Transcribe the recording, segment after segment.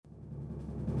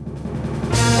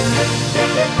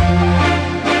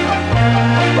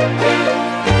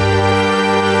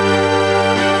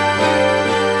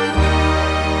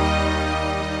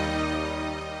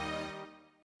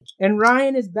And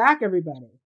Ryan is back,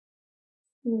 everybody.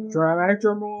 Dramatic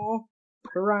drum roll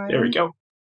for Ryan. There we go.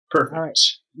 Perfect. All right.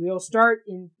 We'll start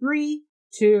in 3,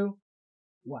 2,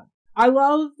 1. I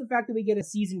love the fact that we get a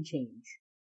season change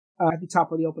at the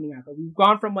top of the opening act. We've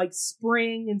gone from like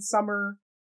spring and summer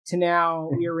to now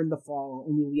we're in the fall,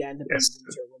 and we end up in the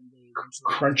winter when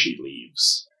they crunchy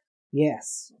leaves.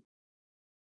 Yes.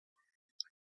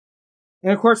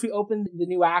 And of course, we open the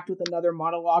new act with another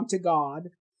monologue to God.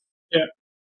 Yeah.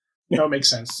 No, it makes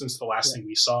sense, since the last thing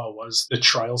we saw was the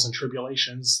trials and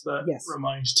tribulations that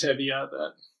remind Tevye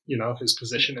that, his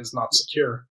position is not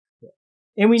secure.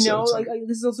 And we know,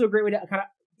 this is also a great way to kind of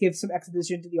give some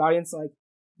exposition to the audience, like,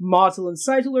 Motul and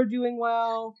Scytl are doing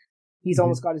well. He's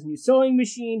almost got his new sewing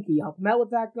machine. Can you help him out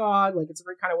with that, God? Like, it's a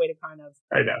great kind of way to kind of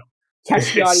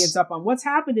catch the audience up on what's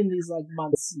happened in these, like,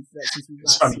 months since we've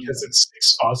It's funny because it's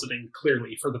expositing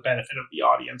clearly for the benefit of the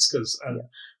audience, because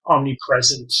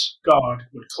omnipresent God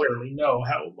would clearly know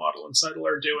how Motul and Scytl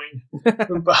are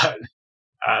doing, but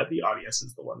the audience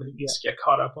is the one that needs to get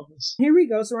caught up on this. Here we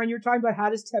go. So, Ryan, you're talking about how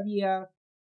does Tevye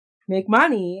make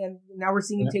money, and now we're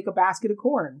seeing him take a basket of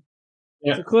corn.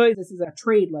 Yeah. So clearly this is a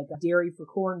trade, like a dairy for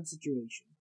corn situation.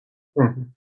 Mm-hmm.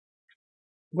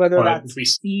 Whether that's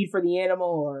feed for the animal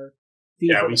or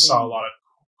feed for the saw family. A lot of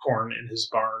corn in his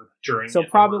barn during. So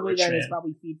probably then it's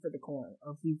probably feed for the corn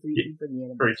or feed for the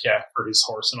animal. For his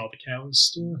horse and all the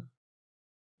cows.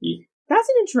 That's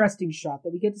an interesting shot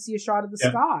that we get to see a shot of the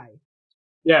sky.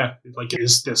 Yeah, like,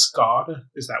 is this God?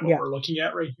 Is that what we're looking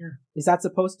at right here? Is that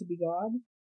supposed to be God?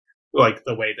 Like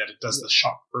the way that it does the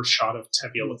first shot of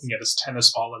Tevye looking at his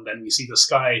tennis ball, and then we see the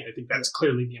sky. I think that's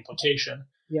clearly the implication.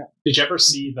 Yeah. Did you ever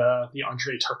see the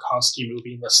Andrei Tarkovsky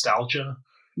movie Nostalgia?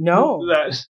 No.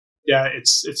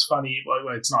 It's funny.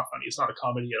 Well, it's not funny. It's not a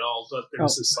comedy at all. But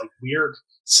there's this like weird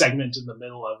segment in the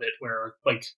middle of it where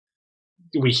like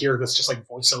we hear this just like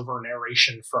voiceover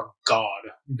narration from God,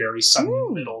 very sudden in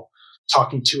the middle,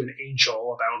 talking to an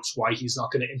angel about why he's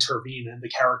not going to intervene in the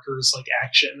character's like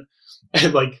action,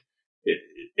 and like.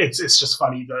 It's just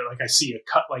funny that like I see a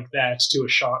cut like that to a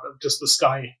shot of just the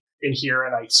sky in here,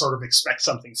 and I sort of expect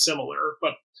something similar,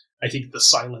 but I think the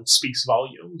silence speaks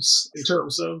volumes in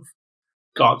terms of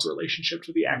God's relationship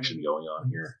to the action going on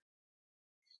here.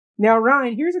 Now,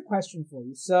 Ryan, here's a question for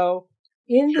you. So,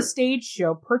 in the stage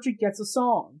show, Perchik gets a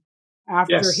song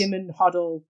after him and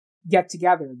Huddle get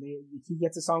together. He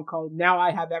gets a song called "Now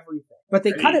I Have Everything," but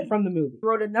they cut it from the movie. He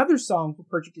wrote another song for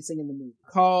Perchik to sing in the movie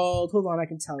called, hold on, I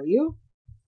can tell you,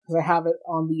 because I have it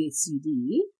on the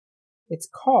CD. It's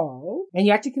called, and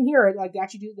you actually can hear it, like they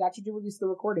actually do release the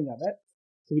recording of it.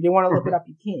 So if you didn't want to look it up,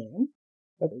 you can.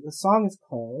 But the song is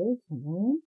called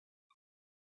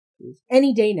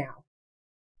Any Day Now.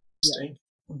 Yeah.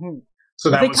 Mm-hmm. So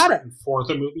that was written for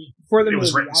the movie? It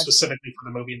was written specifically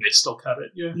for the movie, and they still cut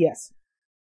it? Yeah. Yes.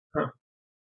 Huh.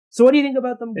 So what do you think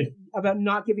about them about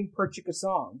not giving Perchik a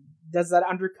song? Does that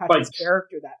undercut his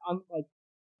character?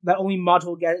 That only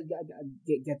Motul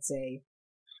gets a.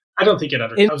 I don't think it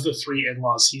undercuts. Of the three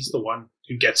in-laws, he's the one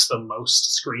who gets the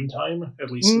most screen time, at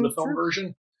least in the film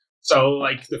version. So,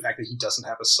 like, the fact that he doesn't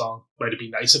have a song, might it be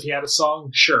nice if he had a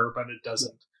song? Sure, but it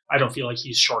doesn't. I don't feel like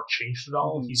he's shortchanged at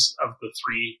all. He's, of the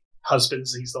three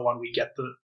husbands, he's the one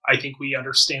I think we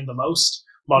understand the most.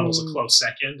 Motul's a close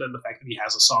second, and the fact that he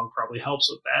has a song probably helps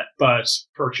with that. But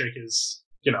Perchik is,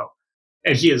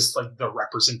 and he is like the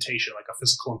representation, like a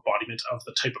physical embodiment of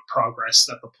the type of progress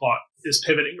that the plot is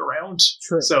pivoting around.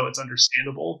 True. So it's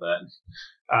understandable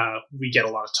that we get a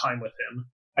lot of time with him.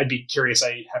 I'd be curious,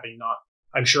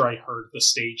 I'm sure I heard the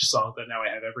stage song that Now I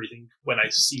Have Everything when I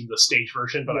seen the stage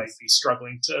version, but I'd be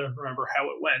struggling to remember how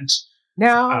it went.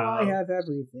 Now I have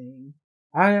everything.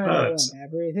 I know what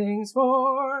everything's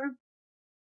for.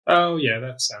 Oh, yeah,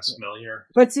 that sounds familiar.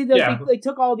 But see, they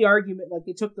took all the argument, like,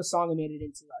 they took the song and made it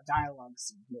into a dialogue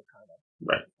scene here, kind of.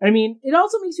 Right. I mean, it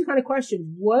also makes you kind of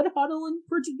question, would Huddle and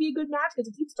Perchik be a good match? Because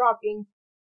it keeps talking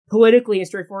politically and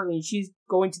straightforwardly, and she's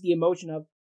going to the emotion of,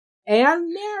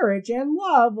 and marriage, and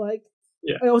love, like,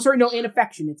 and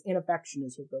affection. It's and affection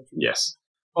is her go-to. Yes.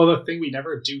 Well, the thing, we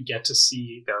never do get to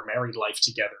see their married life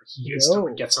together. He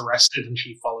gets arrested, and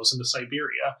she follows him to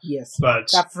Siberia. Yes. But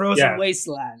that frozen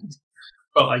wasteland.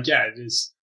 But, like, it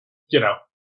is, and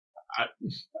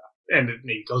it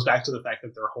maybe goes back to the fact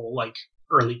that their whole, like,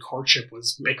 early courtship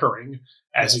was bickering,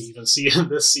 as we even see in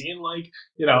this scene. Like,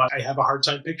 I have a hard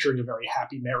time picturing a very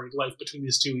happy married life between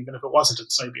these two, even if it wasn't in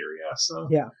Siberia. So,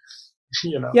 yeah,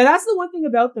 that's the one thing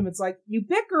about them. It's like, you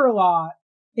bicker a lot,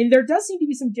 and there does seem to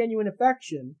be some genuine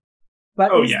affection.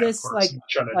 But is this, like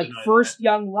first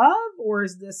young love, or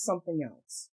is this something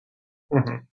else?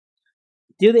 Mm-hmm.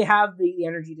 Do they have the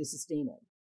energy to sustain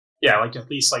it? Yeah, like at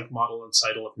least like Model and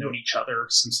Seidel have known each other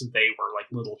since they were like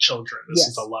little children. This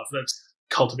is a love that's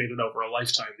cultivated over a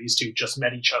lifetime. These two just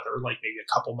met each other like maybe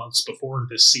a couple months before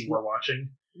this scene we're watching.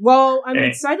 Well, I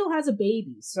mean, Seidel has a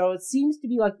baby, so it seems to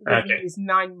be like the baby is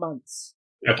 9 months.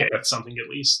 Okay, that's something at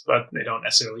least, but they don't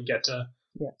necessarily get to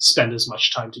spend as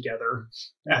much time together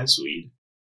as we'd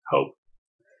hope.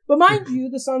 But mind you,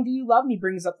 the song "Do You Love Me"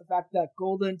 brings up the fact that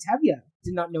Golda and Tevye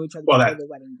did not know each other before their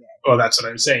wedding day. Well, that's what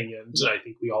I'm saying, and I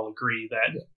think we all agree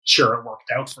that sure, it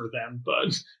worked out for them,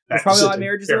 but there's probably a lot of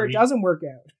marriages where it doesn't work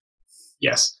out.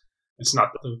 Yes, it's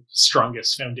not the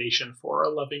strongest foundation for a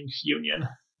loving union.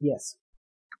 Yes.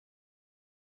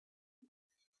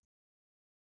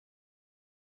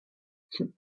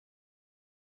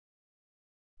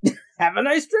 Have a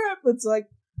nice trip. It's like,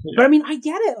 but I mean, I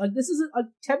get it. Like, this is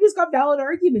Tevye's got valid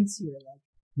arguments here.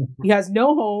 Like, he has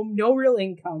no home, no real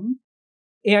income,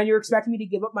 and you're expecting me to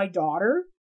give up my daughter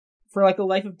for like a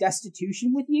life of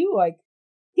destitution with you? Like,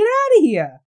 get out of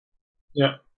here.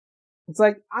 Yeah. It's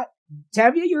like,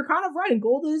 Tevye, you're kind of right, and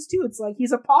Golda is too. It's like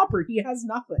he's a pauper. He has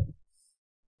nothing.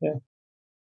 Yeah.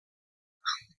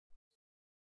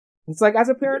 It's like, as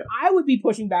a parent, I would be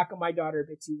pushing back on my daughter a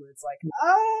bit too, where it's like,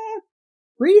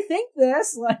 rethink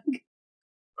this. Like,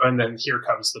 and then here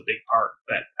comes the big part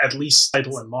that at least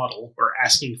Seidel and Model were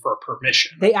asking for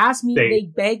permission. They asked me, they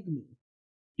begged me.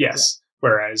 Yes. Yeah.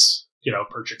 Whereas,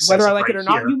 Perchik says whether I like it or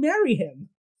not, you marry him.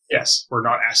 Yes, we're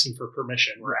not asking for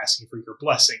permission. We're asking for your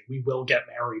blessing. We will get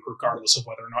married regardless of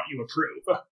whether or not you approve.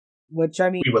 Which, I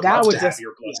mean, we would love to have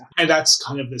your blessing. Yeah. And that's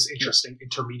kind of this interesting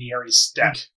intermediary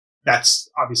step. That's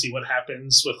obviously what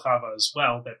happens with Chava as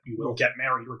well, that you will get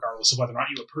married regardless of whether or not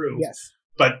you approve. Yes.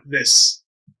 But this,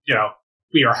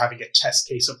 we are having a test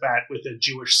case of that with a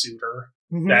Jewish suitor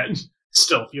that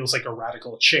still feels like a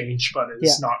radical change, but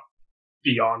is not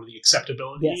beyond the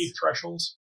acceptability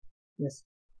thresholds. Yes.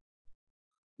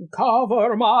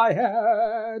 Cover my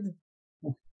head.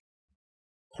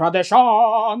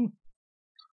 Tradition.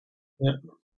 Yeah.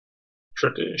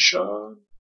 Tradition.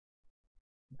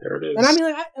 There it is. And I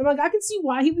mean, I can see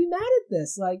why he'd be mad at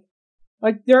this. Like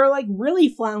they're like really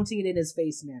flaunting it in his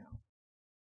face now.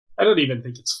 I don't even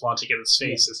think it's flaunting in his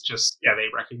face. It's just, they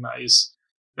recognize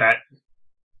that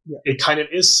it kind of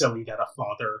is silly that a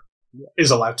father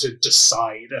is allowed to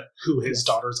decide who his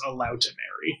daughter's allowed to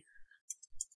marry.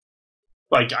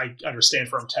 Like, I understand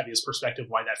from Tevye's perspective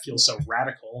why that feels so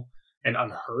radical and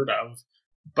unheard of,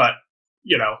 but,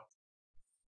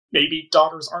 maybe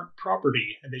daughters aren't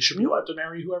property and they should be allowed to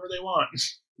marry whoever they want.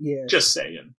 Yeah. Just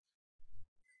saying.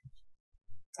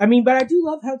 I mean, but I do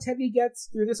love how Tevye gets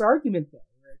through this argument, though.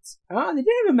 Where it's, they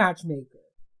did have a matchmaker.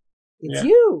 It's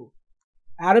you.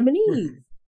 Adam and Eve.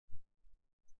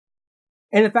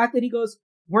 And the fact that he goes,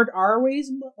 weren't our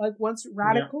ways, like, once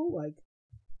radical?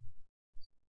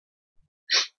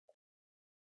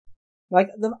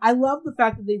 I love the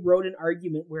fact that they wrote an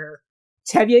argument where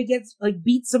Tevye gets, like,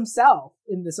 beats himself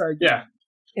in this argument. Yeah.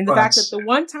 And the fact that the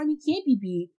one time he can't be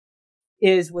beat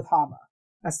is with Chava.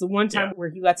 That's the one time where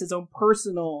he lets his own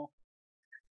personal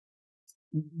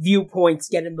viewpoints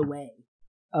get in the way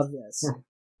of this.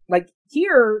 Like,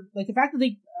 here, like, the fact that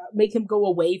they make him go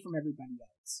away from everybody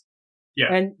else.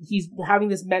 Yeah. And he's having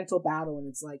this mental battle, and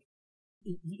it's like,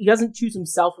 he doesn't choose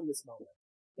himself in this moment,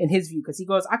 in his view, because he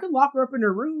goes, I could lock her up in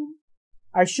her room.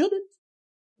 I shouldn't,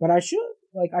 but I should.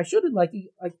 Like, I shouldn't.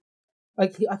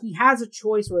 He has a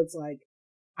choice where it's like,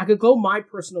 I could go my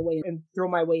personal way and throw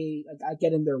my way, like, I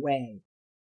get in their way.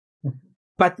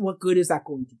 But what good is that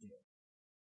going to do?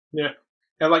 Yeah.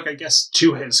 And, like, I guess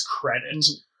to his credit,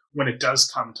 when it does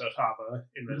come to Chava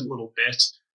in a little bit,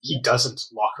 he doesn't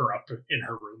lock her up in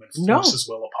her room and force his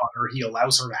will upon her. He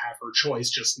allows her to have her choice.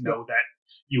 Just know that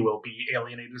you will be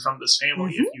alienated from this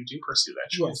family if you do pursue that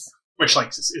choice. Yes. Which, like,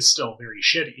 is still very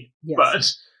shitty.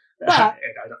 Yes.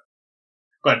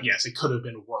 But yes, it could have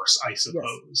been worse, I suppose.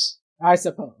 Yes. I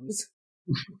suppose.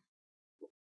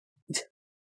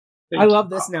 I love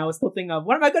this now. It's the thing of,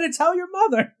 what am I going to tell your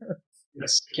mother?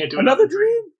 Yes, can't do another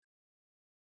dream.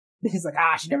 He's like,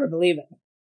 she'd never believe it.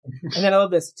 And then I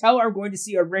love this. Tell her I'm going to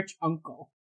see a rich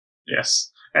uncle.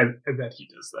 Yes, and then he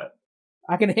does that.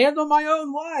 I can handle my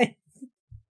own life.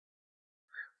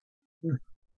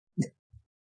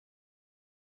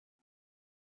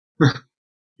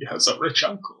 He has a rich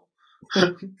uncle.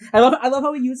 I love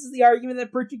how he uses the argument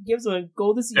that Perchik gives him, and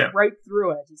Golda sees right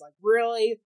through it. He's like,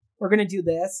 really? We're going to do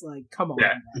this? Like, come on.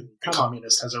 Yeah, the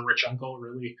communist has a rich uncle,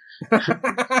 really?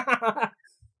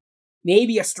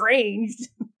 Maybe estranged.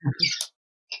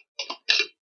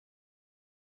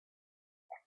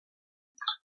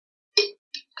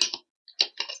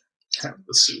 Have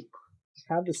the soup.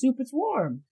 Have the soup, it's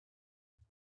warm.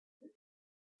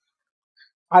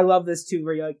 I love this too,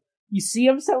 where you're like, you see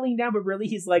him settling down, but really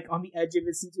he's like on the edge of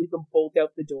his seat so he can bolt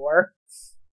out the door.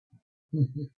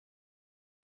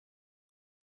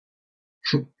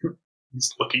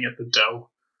 He's looking at the dough.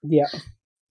 Yeah.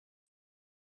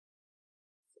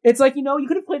 It's like, you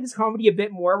could have played this comedy a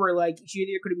bit more where, like, she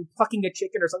either could have been plucking a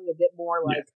chicken or something a bit more,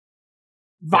 like,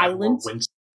 violent.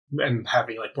 And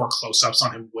having, like, more close-ups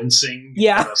on him wincing.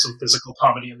 Yeah. Some physical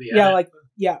comedy in the end. Yeah, like,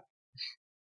 yeah.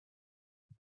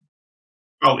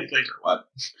 Oh, later, what?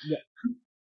 Yeah.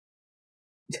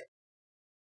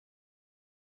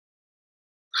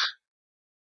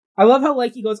 I love how,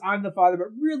 like, he goes, I'm the father, but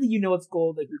really it's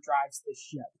Golda who drives this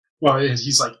ship. Well,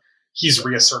 he's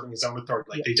reasserting his own authority.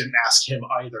 Like, they didn't ask him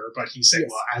either, but he's saying,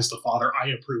 well, as the father, I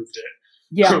approved it.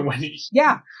 Yeah.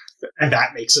 And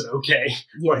that makes it okay.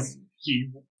 Yes. When he,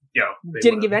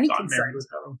 didn't give any consent.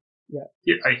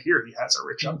 Yeah. I hear he has a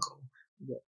rich uncle.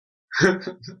 Yeah.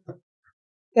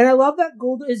 And I love that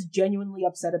Golda is genuinely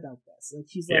upset about this. Like,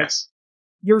 she's like,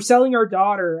 you're selling our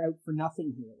daughter out for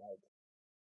nothing here.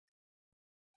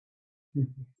 Like,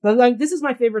 but like, this is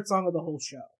my favorite song of the whole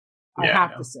show. I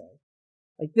have to say.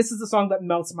 Like, this is the song that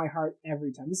melts my heart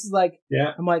every time. This is like,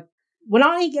 I'm like, when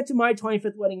I get to my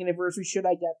 25th wedding anniversary, should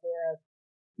I get there,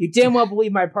 you damn well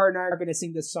believe my partner and I are going to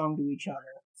sing this song to each other.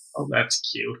 Oh, that's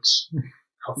cute.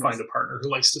 I'll find a partner who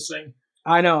likes to sing.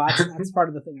 I know. That's part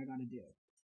of the thing I got to do.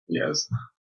 Yes.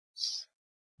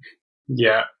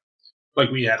 Yeah. Like,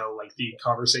 we had a lengthy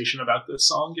conversation about this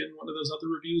song in one of those other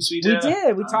reviews we did. We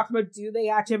did. We talked about, do they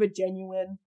actually have a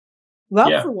genuine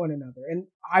love for one another? And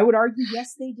I would argue,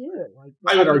 yes, they do. Like,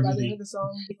 I would argue by the end of the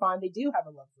song, they find they do have a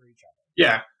love for each other.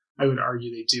 Yeah, I would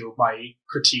argue they do. My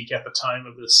critique at the time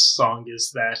of this song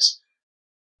is that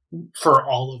for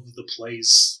all of the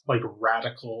play's like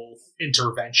radical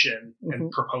intervention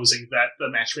and proposing that the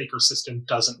matchmaker system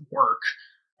doesn't work,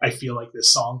 I feel like this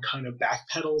song kind of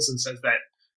backpedals and says that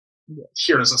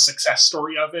here's a success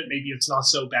story of it. Maybe it's not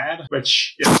so bad,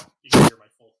 which you can hear my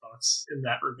full thoughts in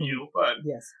that review. But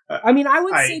yes, I mean, I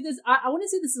would say this. I wouldn't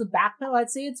say this is a backpedal. I'd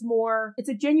say it's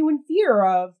a genuine fear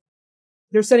of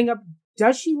they're setting up.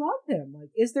 Does she love him? Like,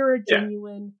 is there a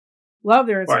genuine love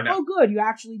there? It's like, oh, good, you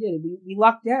actually did it. We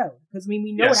lucked out because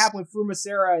we know what happened with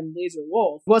Fruma-Sera and Laser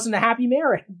Wolf. It wasn't a happy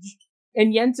marriage.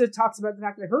 And Yenta talks about the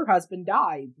fact that her husband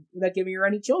died without giving her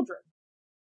any children.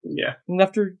 Yeah, and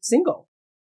left her single.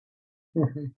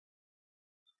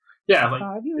 Yeah, like in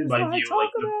my view,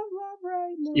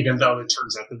 even though it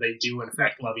turns out that they do in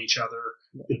fact love each other,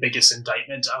 the biggest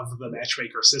indictment of the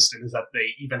matchmaker system is that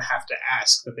they even have to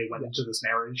ask that they went into this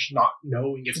marriage not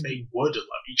knowing if they would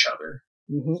love each other.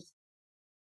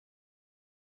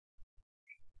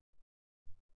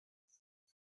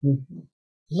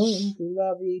 Learn to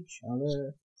love each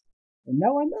other. And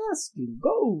now I'm asking,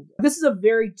 go. This is a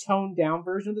very toned down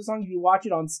version of the song. If you watch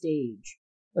it on stage,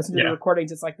 listen to the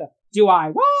recordings, it's like the do I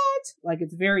what? Like,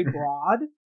 it's very broad.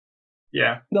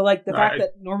 But like the fact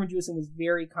that Norman Jewison was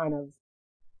very kind of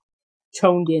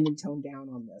toned in and toned down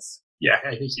on this. Yeah,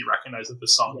 I think he recognized that the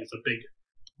song is a big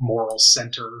moral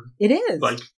center. It is.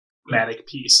 Like, thematic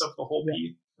piece of the whole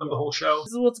of the whole show.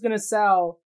 This is what's going to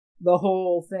sell the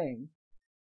whole thing.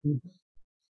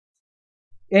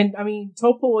 And I mean,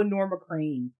 Topol and Norma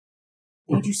Crane,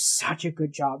 they do such a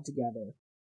good job together.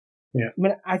 Yeah. I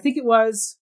mean, I think it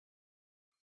was,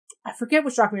 I forget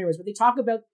which documentary it was, but they talk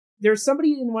about, there's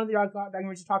somebody in one of the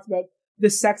documentaries who talks about the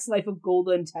sex life of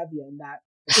Golda and Tevye, and that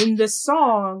in this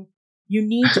song, you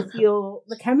need to feel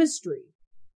the chemistry.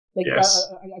 Like,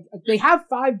 they have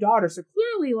 5 daughters, so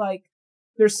clearly, like,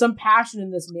 there's some passion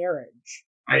in this marriage.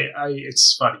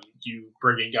 It's funny, you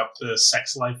bringing up the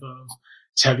sex life of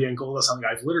Tevye and Golda, something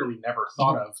I've literally never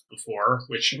thought of before,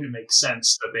 which it makes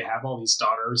sense that they have all these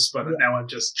daughters, but now I'm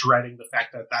just dreading the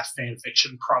fact that fan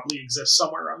fiction probably exists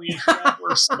somewhere on the internet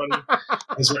where somebody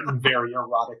has written very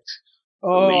erotic.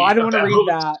 Oh, I don't want to read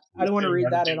that. I don't want to read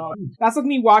that at all. That's like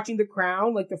me watching The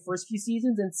Crown, like the first few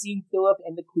seasons, and seeing Philip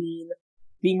and the Queen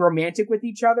being romantic with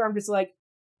each other. I'm just like,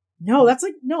 no, that's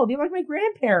like, no, they're like my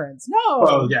grandparents. No.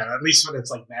 Well, yeah, at least when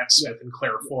it's like Matt Smith and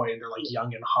Claire Foy and they're like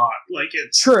young and hot, like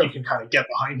it's true. You can kind of get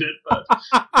behind it, but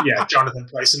yeah, Jonathan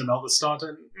Pryce and Imelda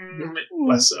Staunton,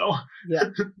 less so. Yeah.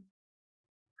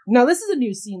 Now, this is a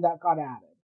new scene that got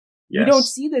added. Yes. We don't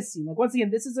see this scene. Like, once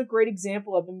again, this is a great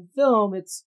example of, in film,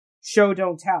 it's show,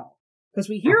 don't tell. Because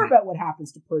we hear about what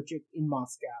happens to Perchik in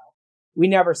Moscow. We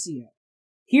never see it.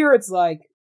 Here it's like,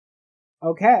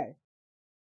 okay.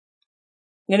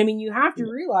 And I mean, you have to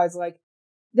realize, like,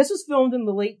 this was filmed in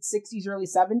the late 60s, early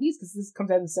 70s, because this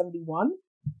comes out in 71.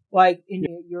 Like,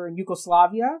 you're in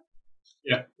Yugoslavia.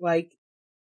 Yeah. Like,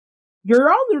 you're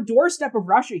on the doorstep of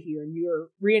Russia here, and you're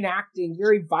reenacting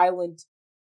very violent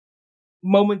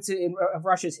moments of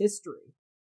Russia's history.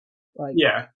 Like,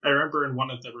 yeah, I remember in one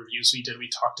of the reviews we did, we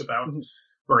talked about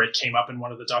where it came up in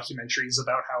one of the documentaries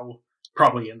about how,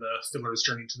 probably in the Fiddler's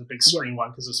Journey to the Big Screen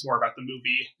one, because it's more about the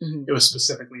movie, it was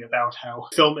specifically about how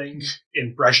filming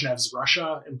in Brezhnev's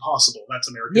Russia, impossible, that's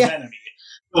America's enemy.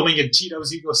 Filming in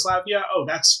Tito's Yugoslavia, oh,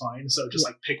 that's fine. So just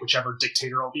like pick whichever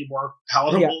dictator will be more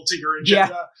palatable to your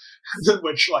agenda.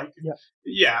 Which, like,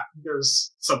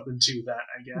 there's something to that,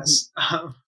 I guess.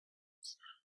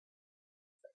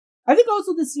 I think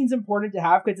also this scene's important to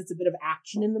have because it's a bit of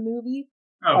action in the movie.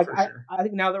 Oh, like, for sure. I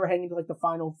think now that we're heading into like the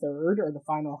final third or the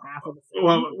final half of the film.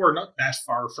 Well, we're not that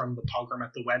far from the pogrom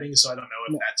at the wedding, so I don't know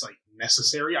if that's like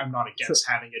necessary. I'm not against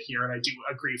having it here, and I do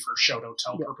agree for show don't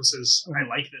tell purposes. I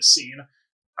like this scene.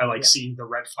 I like seeing the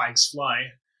red flags fly,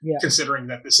 considering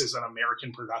that this is an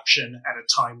American production at a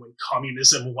time when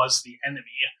communism was the enemy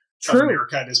of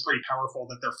America. It is pretty powerful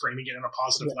that they're framing it in a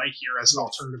positive light here as an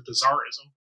alternative to Tsarism.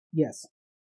 Yes.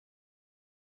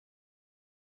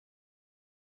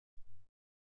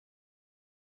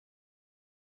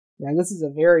 Yeah, this is a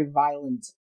very violent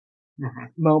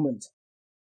moment.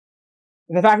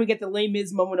 And the fact we get the Les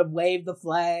Mis moment of wave the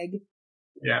flag.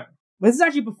 Yeah. But this is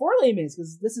actually before Les Mis,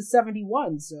 because this is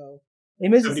 71, so Les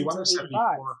Mis is 71 or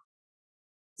 74?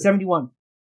 71.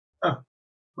 Oh,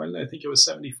 well, I think it was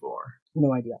 74.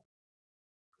 No idea.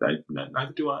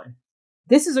 Neither do I.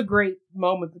 This is a great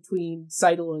moment between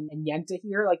Seidel and Yenta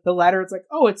here. Like, the letter, it's like,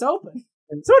 oh, it's open.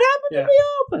 So it happened to be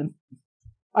open.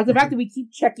 Like, the fact that we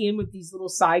keep checking in with these little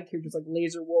side characters, like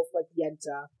Laser Wolf, like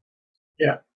Yenta.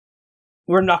 Yeah.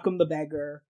 Or Nuckum the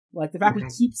Beggar. Like, the fact we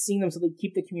keep seeing them so they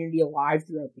keep the community alive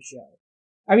throughout the show.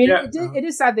 I mean, it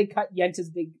is sad they cut Yenta's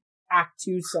big Act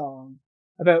 2 song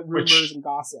about rumors and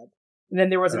gossip. And then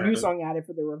there was a new song added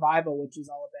for the revival, which is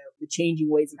all about the changing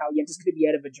ways and how Yenta's going to be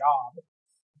out of a job.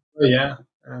 Oh, yeah.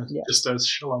 Just as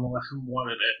Shalom Aleichem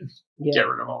wanted it. Get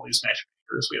rid of all these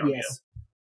matchmakers we don't need.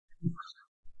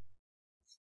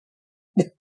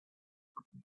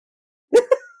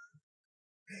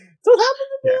 So it happened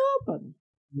to be open.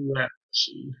 Yeah.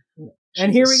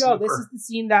 And here we go. This is the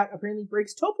scene that apparently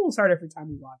breaks Topol's heart every time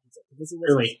he watches it. This is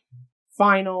his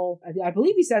final. I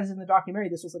believe he says in the documentary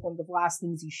this was like one of the last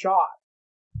things he shot.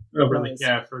 Oh, really?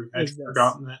 I'd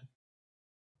forgotten that.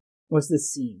 Was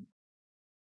this scene?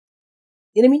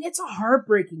 And I mean, it's a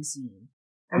heartbreaking scene.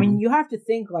 I mean, you have to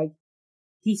think like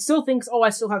he still thinks, oh, I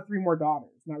still have 3 more daughters,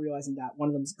 not realizing that one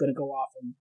of them's going to go off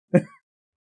and,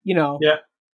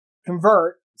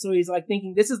 convert. So he's like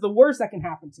thinking, this is the worst that can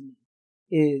happen to me,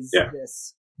 is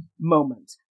this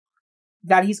moment.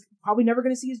 That he's probably never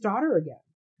going to see his daughter again.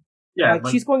 Yeah. Like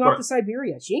she's going off to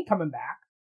Siberia. She ain't coming back.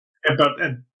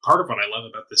 And part of what I love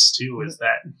about this, too, is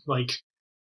that, like,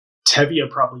 Tevye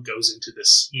probably goes into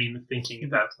this scene thinking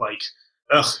that, like,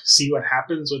 see what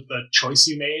happens with the choice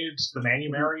you made, the man you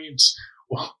married?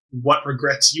 Well, what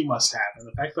regrets you must have. And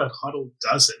the fact that Huddle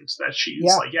doesn't, that she's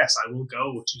like, yes, I will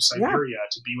go to Siberia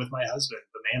to be with my husband,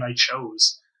 the man I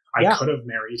chose. I could have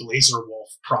married Laser Wolf,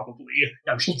 probably.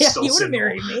 I'm still you would have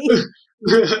married me.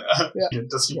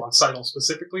 Does he want Seidel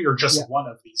specifically, or just one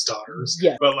of these daughters?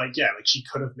 Yeah. But, like she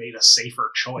could have made a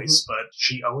safer choice, but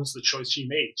she owns the choice she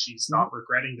made. She's not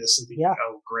regretting this and thinking,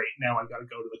 oh, great, now I've got to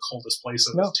go to the coldest place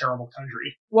of this terrible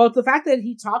country. Well, the fact that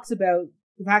he talks about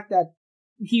the fact that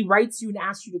he writes you and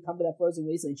asks you to come to that frozen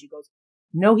wasteland, she goes,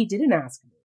 no, he didn't ask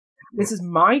me. This is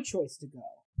my choice to go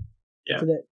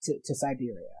to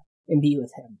Siberia and be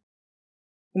with him.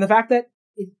 And the fact that,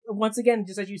 once again,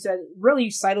 just as you said, really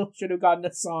Seidel should have gotten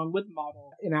a song with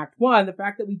Model in Act 1. The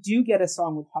fact that we do get a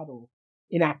song with Huddle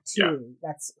in Act 2,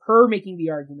 that's her making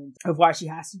the argument of why she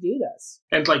has to do this.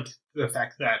 And, like, the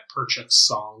fact that Perchik's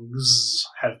songs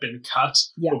have been cut,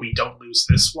 but we don't lose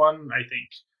this one, I think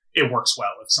it works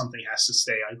well. If something has to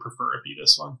stay, I prefer it be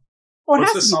this one. Well,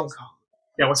 what's the song called?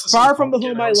 Yeah, what's the song called? Far From the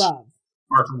Whom I Love.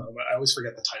 Far From the Whom I always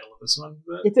forget the title of this one.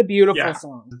 But it's a beautiful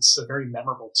song. It's a very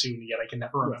memorable tune, yet I can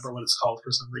never remember what it's called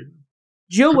for some reason.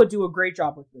 Jill would do a great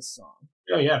job with this song.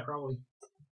 Oh, yeah, probably.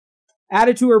 Add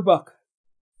it to her book.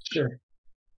 Sure.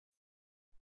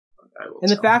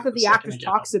 And the fact that the actress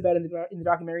talks about in the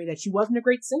documentary that she wasn't a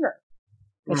great singer.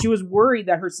 That she was worried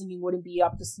that her singing wouldn't be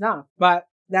up to snuff. But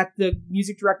that the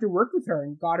music director worked with her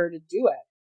and got her to do it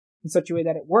in such a way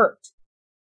that it worked.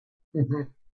 Mm-hmm.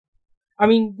 I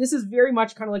mean, this is very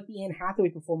much kind of like the Anne Hathaway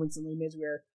performance in Les Mis,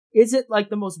 where is it like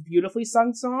the most beautifully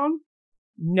sung song?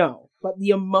 No. But the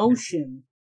emotion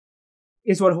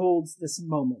is what holds this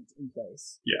moment in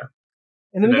place. Yeah.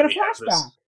 And then we get a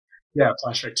flashback. Yeah,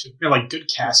 flashback too. And like good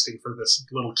casting for this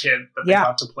little kid that they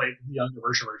got to play the younger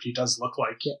version where she does look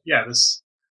like, this,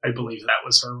 I believe that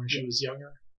was her when she was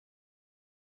younger.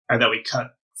 And then we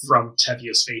cut from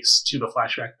Tevia's face to the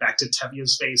flashback back to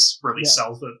Tevia's face really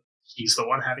sells that he's the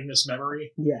one having this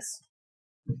memory. Yes.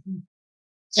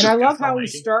 And I love how we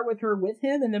start with her with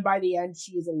him, and then by the end,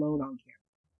 she is alone on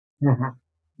camera. Mm-hmm.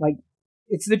 Like,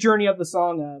 it's the journey of the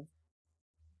song of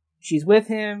she's with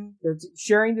him, they're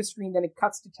sharing the screen, then it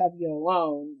cuts to Tevye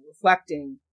alone,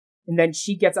 reflecting, and then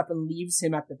she gets up and leaves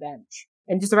him at the bench.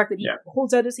 And just the fact that he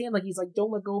holds out his hand, like he's like,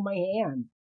 don't let go of my hand.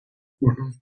 Mm-hmm.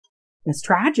 It's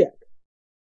tragic.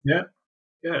 Yeah.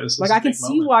 Yeah. Like, I can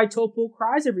see why Topol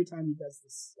cries every time he does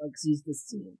this, like, sees this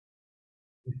scene.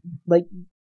 Mm-hmm. Like,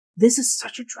 this is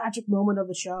such a tragic moment of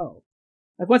the show.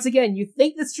 Like, once again, you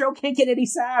think this show can't get any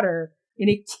sadder, and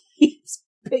it keeps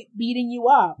beating you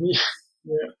up. Yeah.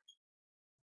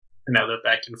 And now they're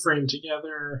back in frame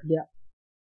together. Yeah.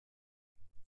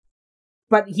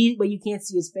 But you can't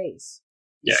see his face.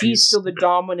 Yeah, she's still the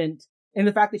dominant, and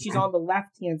the fact that she's on the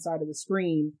left-hand side of the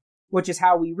screen, which is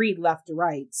how we read left to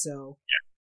right, so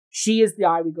she is the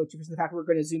eye we go to, for the fact that we're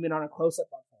going to zoom in on a close-up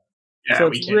of her. Yeah, so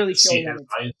it's really showing that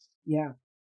it's, yeah.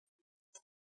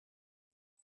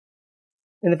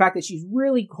 And the fact that she's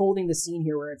really holding the scene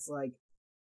here where it's like,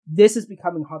 this is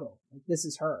becoming Huddle. Like, this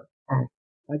is her. Mm.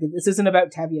 Like, this isn't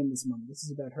about Tevye in this moment. This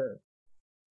is about her.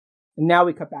 And now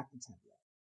we cut back to Tevye.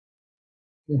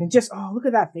 Mm. And just, look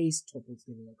at that face Topol's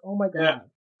giving. Like, oh my God. Yeah,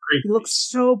 he looks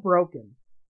so broken.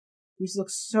 He just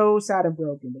looks so sad and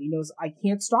broken, but he knows, I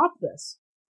can't stop this.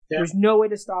 Yeah. There's no way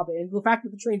to stop it. And the fact that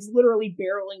the train's literally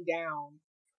barreling down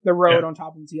the road on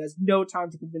top of him, so he has no time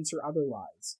to convince her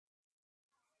otherwise.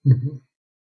 Mm-hmm.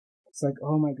 It's like,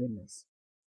 oh my goodness.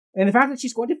 And the fact that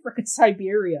she's going to frickin'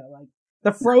 Siberia, like,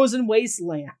 the frozen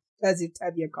wasteland, as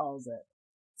Tevye calls it.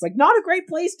 It's like, not a great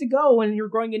place to go when you're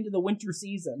going into the winter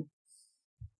season.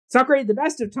 It's not great at the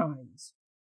best of times.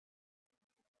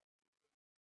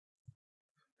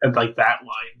 And, like, that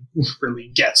line really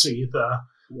gets me,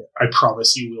 I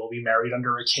promise you we'll be married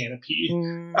under a canopy.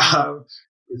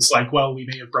 It's like, well, we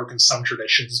may have broken some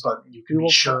traditions, but you can be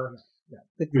sure.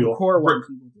 The core ones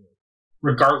we will do.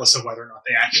 Regardless of whether or not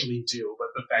they actually do,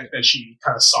 but the fact that she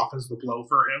kind of softens the blow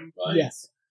for him by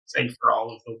saying for all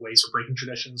of the ways we're breaking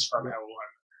traditions, from how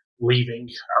I'm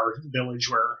leaving our village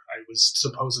where I was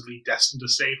supposedly destined to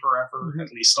stay forever,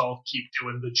 at least I'll keep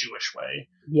doing the Jewish way.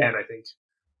 Yeah. And I think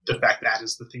the fact that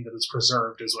is the thing that is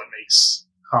preserved is what makes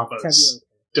Hava's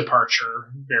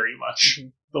departure very much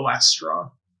the last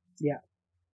straw. Yeah.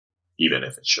 Even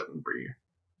if it shouldn't be.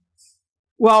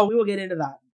 Well, we will get into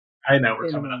that. I know, we're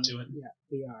coming up to it. Yeah,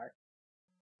 we are.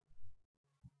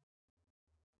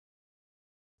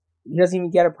 He doesn't even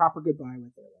get a proper goodbye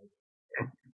with her. Like.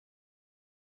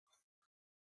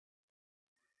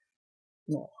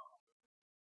 No.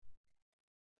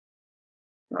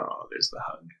 Oh, there's the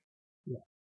hug. Yeah.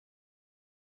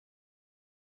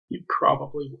 You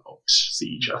probably won't see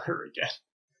each other again.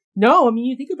 No, I mean,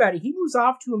 you think about it. He moves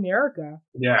off to America.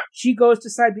 Yeah. She goes to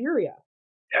Siberia.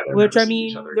 Yeah, which, I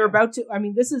mean, they're about to... I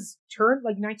mean, this is turned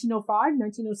like 1905,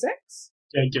 1906?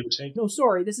 Yeah, give or take. No,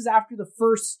 sorry. This is after the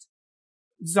first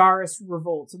Tsarist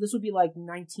revolt. So this would be like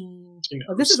 19...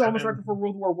 this is almost right before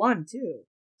World War I, too.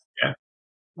 Yeah.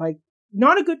 Like,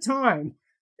 not a good time.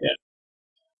 Yeah.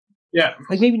 Yeah.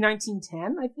 Like, maybe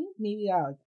 1910, I think? Maybe,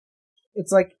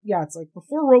 It's like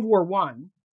before World War I.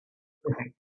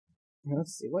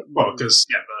 Let's see. What? Well, because,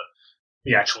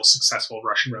 the actual successful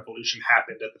Russian Revolution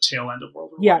happened at the tail end of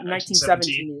World War I. Yeah,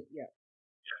 1917. Yeah.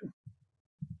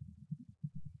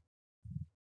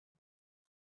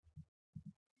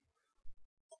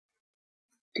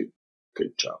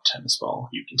 Good job, tennis ball.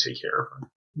 You can take care of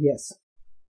her. Yes.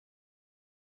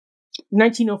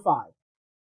 1905.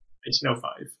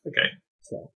 1905. Okay.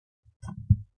 So.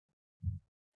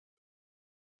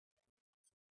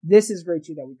 This is great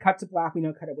too, though. We cut to black, we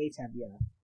now cut away to Tevye.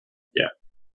 Yeah.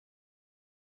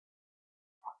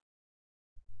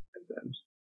 And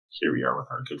here we are with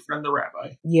our good friend the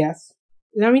rabbi. Yes.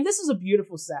 And I mean, this is a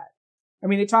beautiful set. I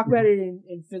mean, they talk about it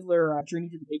in Fiddler, Journey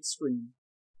to the Big Screen.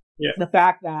 Yeah. The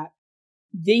fact that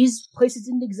these places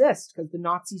didn't exist because the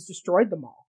Nazis destroyed them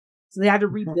all. So they had to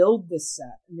rebuild this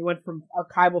set. And they went from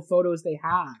archival photos they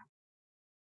had.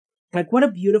 Like, what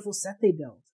a beautiful set they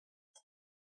built.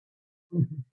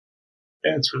 Mm-hmm.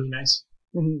 Yeah, it's really nice.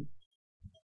 Mm-hmm.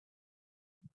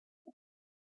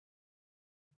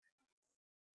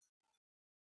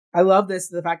 I love this,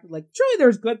 the fact that, like, surely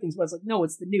there's good things, but it's like, no,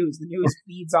 it's the news. The news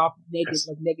feeds off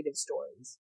negative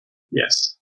stories.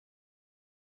 Yes.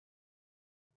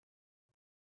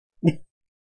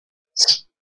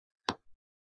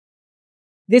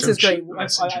 This is great.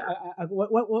 What's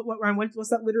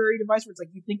that literary device where it's like,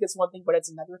 you think it's one thing, but it's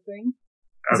another thing?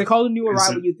 Because they call it a new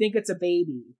arrival, you think it's a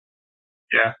baby.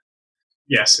 Yeah.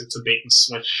 Yes, it's a bait and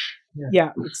switch.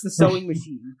 Yeah, it's the sewing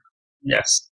machine.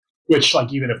 Yes. Which,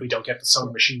 like, even if we don't get the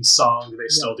sewing machine song, they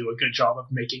still do a good job of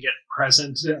making it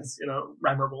present in a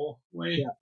memorable way.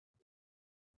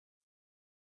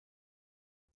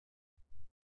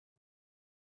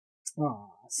 Yeah.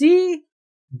 See?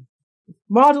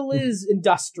 Model is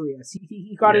industrious.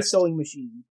 He got his sewing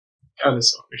machine. Got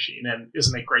his sewing machine, and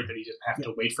isn't it great that he didn't have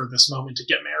to wait for this moment to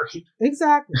get married?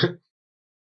 Exactly.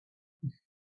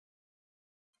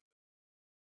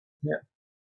 Yeah.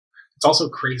 It's also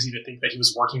crazy to think that he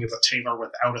was working as a tailor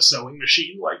without a sewing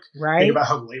machine. Like, think about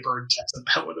how labor intensive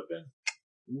that would have been.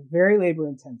 Very labor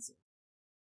intensive.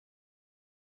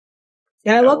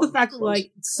 And I love the fact that,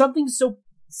 like, something so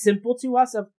simple to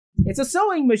us of, it's a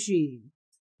sewing machine.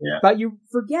 Yeah. But you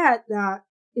forget that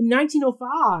in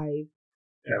 1905,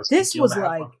 this was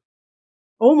like,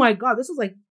 oh my god, this was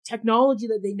like technology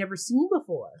that they'd never seen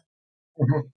before.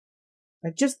 Mm-hmm.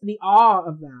 Like, just the awe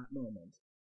of that moment.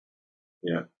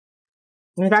 Yeah.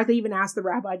 And in fact, they even asked the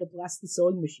rabbi to bless the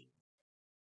sewing machine.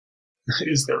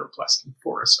 Is there a blessing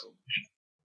for a sewing machine?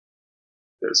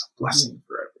 There's a blessing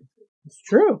for everything. It's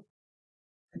true.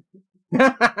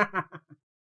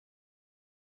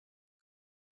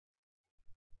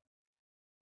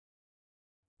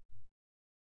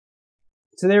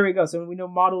 So there we go. So we know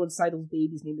Model and Seidel's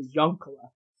baby's name is Yonkala.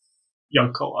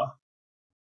 Yonkala.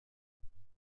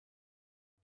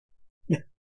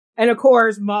 And of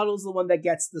course, Model's the one that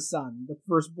gets the son, the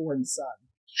firstborn son.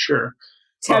 Sure.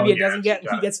 Tevye doesn't get.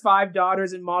 He gets 5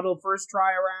 daughters, and Model first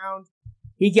try around,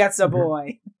 he gets a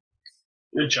boy.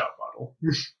 Good job, Model.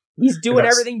 He's doing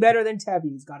everything better than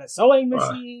Tevye. He's got a sewing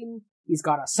machine. He's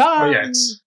got a son.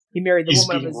 He married the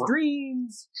woman of his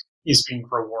dreams. He's being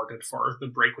rewarded for the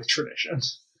break with tradition.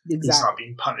 Exactly. He's not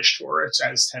being punished for it,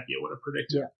 as Tevye would have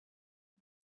predicted. Yeah.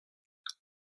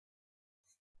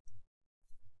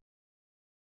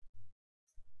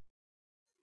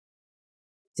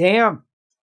 Damn.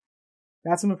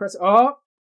 That's some impressive. Oh,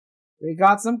 we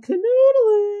got some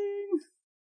canoodling.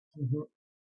 Mm-hmm.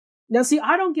 Now, see,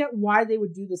 I don't get why they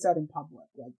would do this out in public.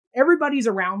 Like, everybody's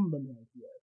around them right here.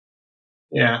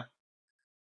 Yeah.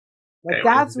 Like,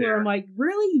 that's where I'm like,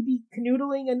 really? You'd be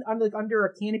canoodling under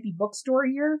a canopy bookstore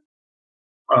here?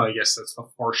 Well, I guess that's the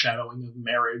foreshadowing of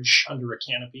marriage under a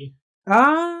canopy.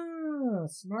 Ah,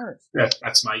 smart.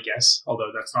 That's my guess,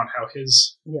 although that's not how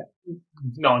his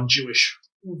non-Jewish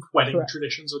wedding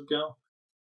traditions would go.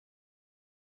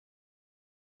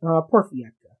 Poor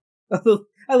Fiecka.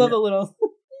 I love the little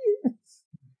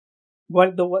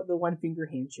the one finger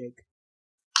handshake.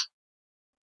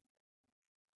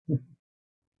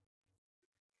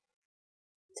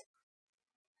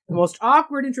 The most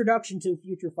awkward introduction to a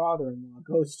future father-in-law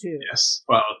goes to. Yes.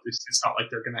 Well, it's not like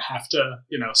they're going to have to,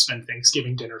 spend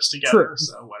Thanksgiving dinners together, True.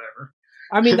 So whatever.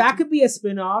 I mean, that could be a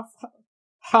spin-off.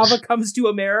 Hava comes to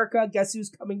America. Guess who's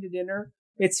coming to dinner?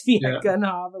 It's Fiecka and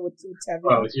Hava with Tevye.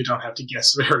 Well, you don't have to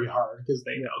guess very hard because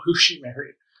they know who she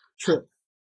married. True.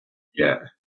 Yeah.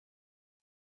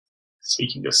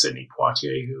 Speaking of Sidney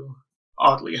Poitier, who,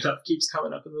 oddly enough, keeps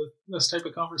coming up in this type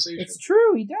of conversation. It's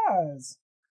true, he does.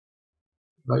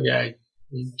 But yeah,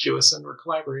 Jewison were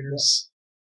collaborators.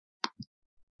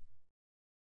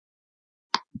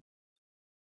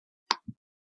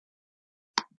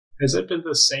 Has it been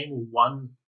the same one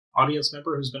audience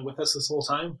member who's been with us this whole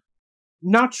time?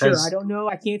 Not sure. I don't know.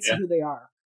 I can't see who they are.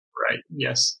 Right.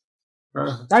 Yes.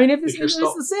 I mean, if it's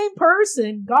the same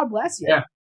person, God bless you. Yeah.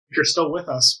 If you're still with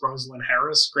us, Rosalind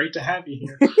Harris, great to have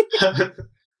you here.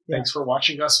 Thanks for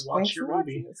watching us watch your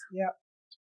movie. Yeah.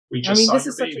 We just saw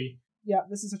your baby.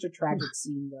 This is such a tragic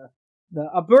scene.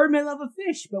 A bird may love a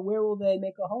fish, but where will they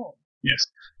make a home? Yes.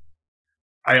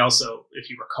 I also, if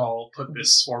you recall, put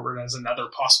this forward as another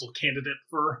possible candidate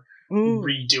for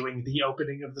redoing the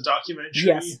opening of the documentary.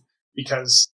 Yes.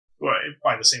 Because,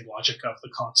 by the same logic of the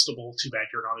constable, too bad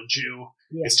you're not a Jew,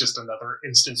 it's just another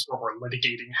instance where we're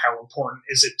litigating how important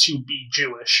is it to be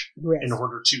Jewish in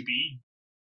order to be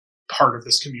part of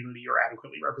this community or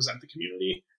adequately represent the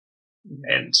community.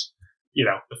 And,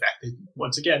 the fact that,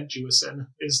 once again, Jewison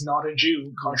is not a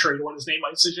Jew, contrary to what his name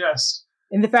might suggest.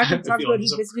 And the fact that he talks about he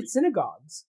visited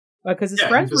synagogues. Because his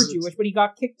friends were Jewish, but he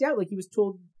got kicked out. Like, he was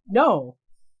told no.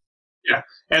 Yeah,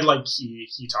 and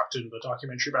he talked in the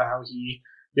documentary about how he,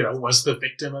 was the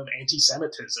victim of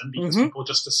anti-Semitism because people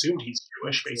just assumed he's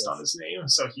Jewish based on his name.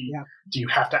 So do you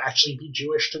have to actually be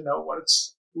Jewish to know what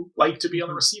it's like to be on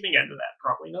the receiving end of that?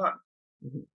 Probably not.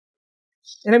 Mm-hmm.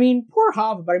 And I mean, poor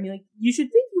Hava, but I mean, like, you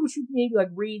should think you should maybe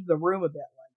read the room a bit.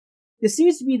 Like, this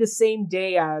seems to be the same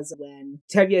day as when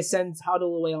Tevye sends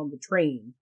Huddle away on the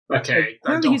train. Okay,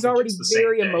 clearly he's already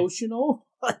very emotional.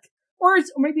 Or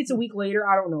maybe it's a week later.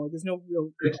 I don't know. There's no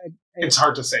real. It's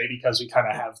hard to say because we kind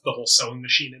of have the whole sewing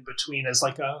machine in between as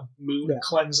like a mood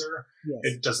cleanser. Yes.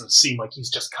 It doesn't seem like he's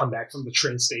just come back from the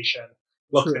train station.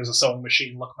 Look, there's a sewing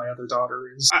machine. Look, my other daughter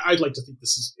is. I'd like to think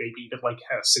this is maybe even like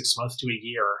 6 months to a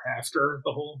year after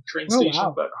the whole train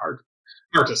station, but hard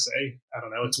to say. I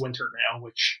don't know. It's winter now,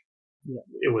 which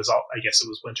it was all. I guess it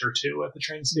was winter too at the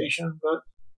train station, but.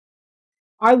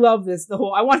 I love this.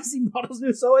 I want to see Model's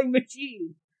new sewing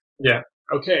machine. Yeah.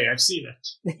 Okay, I've seen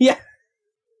it. Yeah.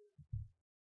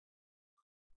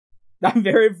 I'm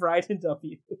very frightened of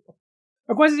you.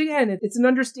 Of course, again, it's an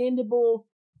understandable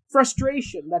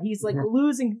frustration that he's like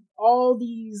losing all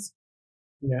these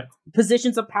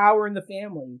positions of power in the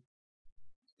family.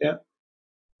 Yeah.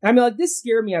 I mean, like, this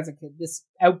scared me as a kid, this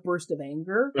outburst of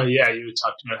anger. Yeah, you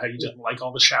talked about how you didn't like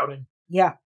all the shouting.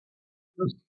 Yeah.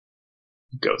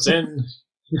 Goes in.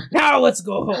 Now let's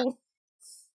go home.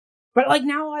 But like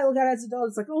now I look at it as an adult,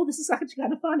 it's like, oh, this is actually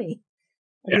kind of funny.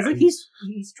 Like, he's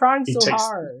trying so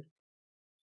hard.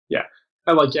 Yeah.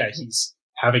 I like, he's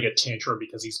having a tantrum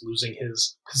because he's losing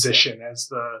his position as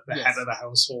the head of the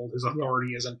household. His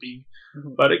authority isn't being.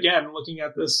 Mm-hmm. But again, looking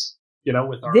at this,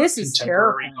 with our this is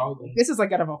terrifying. This is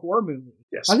like out of a horror movie.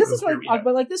 Yes. Like, this is like,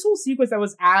 but like this whole sequence that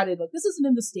was added, like this isn't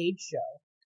in the stage show.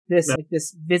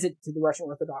 This visit to the Russian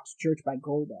Orthodox Church by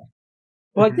Golda.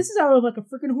 But like this is out of like a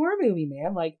freaking horror movie,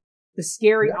 man. Like the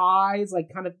scary eyes, like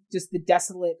kind of just the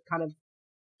desolate kind of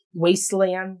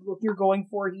wasteland look you're going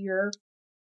for here.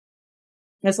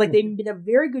 And it's like they did a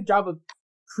very good job of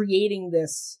creating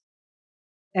this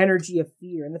energy of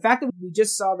fear. And the fact that we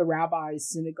just saw the rabbi's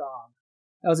synagogue,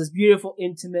 that was this beautiful,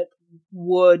 intimate,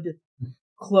 wood,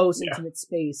 close, intimate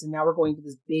space. And now we're going to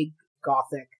this big,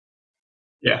 gothic,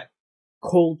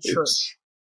 cold church.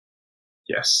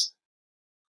 Yes.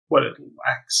 What it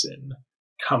lacks in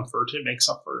comfort, it makes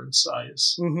up for in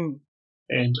size. Mm-hmm.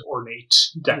 And ornate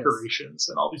decorations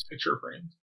and all these picture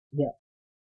frames. Yeah.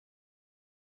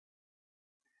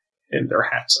 And their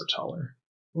hats are taller.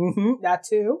 Mm-hmm. That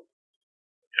too.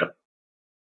 Yep.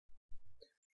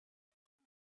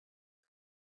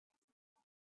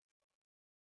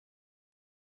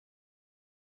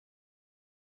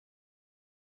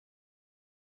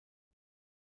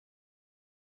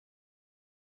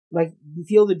 Like, you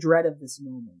feel the dread of this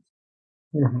moment.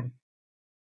 Mm-hmm.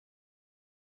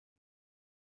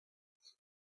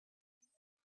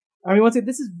 I mean, once again,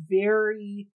 this is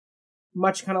very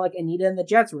much kind of like Anita and the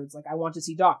Jets, where it's like, I want to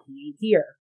see Doc. He ain't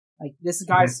here. Like, this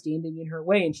guy's standing in her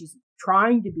way, and she's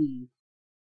trying to be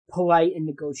polite and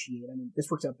negotiate. I mean,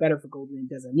 this works out better for Golden than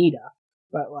does Anita,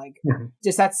 but like,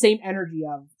 just that same energy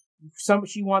of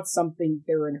she wants something,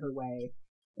 they're in her way,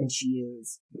 and she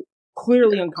is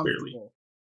clearly uncomfortable.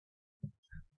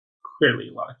 Clearly,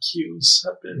 a lot of cues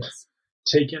have been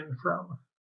taken from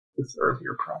this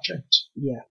earlier project.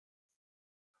 Yeah.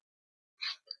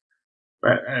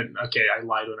 And okay, I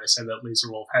lied when I said that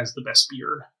Laser Wolf has the best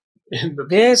beard in the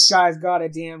This guy's got a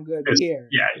damn good beard.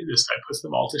 Yeah, this guy puts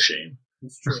them all to shame.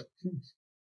 It's true.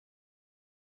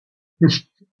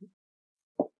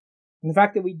 And the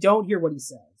fact that we don't hear what he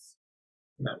says.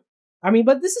 No. I mean,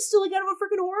 but this is still like out of a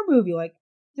freaking horror movie. Like,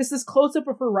 just this close up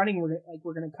of her running,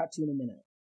 we're gonna cut to in a minute.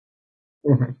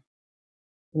 Mm-hmm.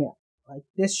 Yeah, like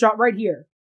this shot right here,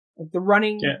 like the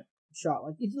running shot.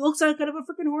 Like, it looks like kind of a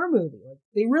freaking horror movie. Like,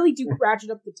 they really do ratchet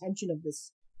up the tension of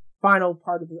this final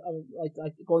part of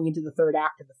like going into the third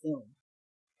act of the film.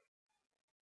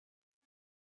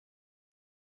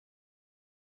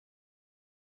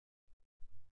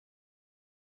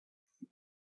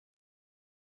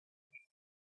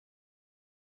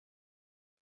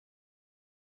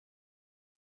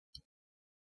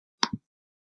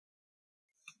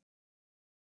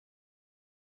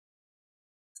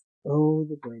 Oh,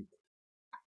 the brink.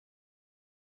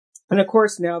 And of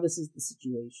course, now this is the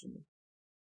situation.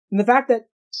 And the fact that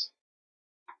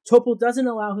Topol doesn't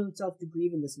allow himself to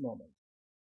grieve in this moment.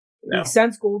 No. He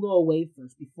sends Golda away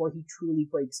first before he truly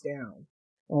breaks down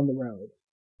on the road.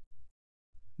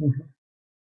 Mm-hmm.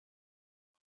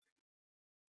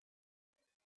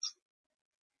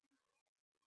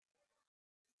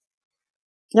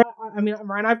 Yeah, I mean,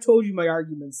 Ryan, I've told you my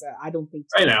arguments that I don't think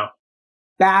I know.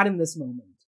 Bad in this moment.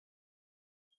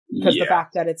 Because the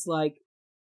fact that it's like,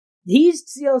 he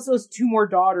still has two more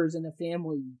daughters and a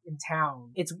family in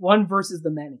town. It's one versus the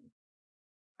many.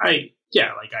 And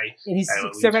he's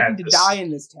expecting to die in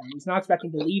this town. He's not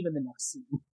expecting to leave in the next scene.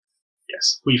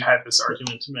 Yes, we've had this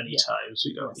argument many times.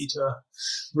 We don't need to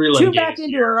really tune back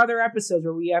into our other episodes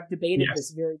where we have debated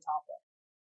this very topic.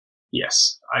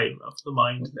 Yes, I'm of the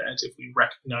mind that if we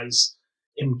recognize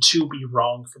him to be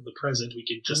wrong from the present, we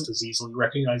could just as easily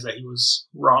recognize that he was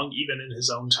wrong even in his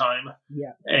own time.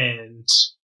 Yeah. And,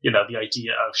 the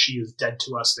idea of she is dead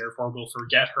to us, therefore we'll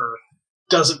forget her,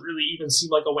 doesn't really even seem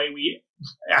like a way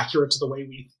accurate to the way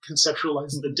we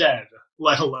conceptualize the dead,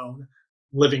 let alone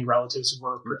living relatives who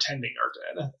we're pretending are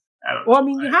dead. I don't know. Well, I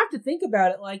mean, you have to think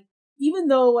about it, like, even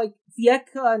though, like,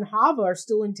 Fieka and Hava are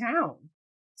still in town,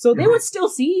 so they would still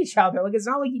see each other. Like, it's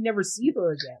not like you never see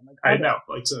her again. Like, I know.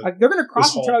 Like, they're going to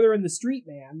cross each other in the street,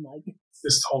 man. Like,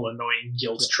 this whole annoying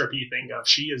guilt-trippy thing of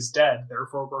she is dead,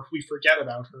 therefore we forget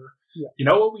about her. Yeah. You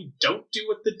know what we don't do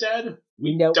with the dead?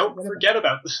 We don't forget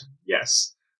about them.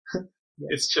 Yes. Yeah.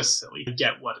 It's just silly. I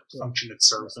get what function it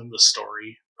serves in the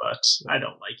story, but I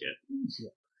don't like it. Yeah.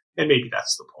 And maybe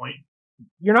that's the point.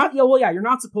 You're not, you're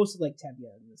not supposed to like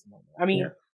Tevye in this moment. I mean,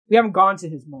 we haven't gone to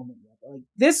his moment yet. But like,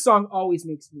 this song always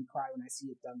makes me cry when I see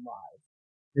it done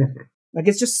live. Mm-hmm. Like,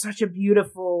 it's just such a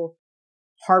beautiful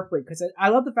heartbreak, because I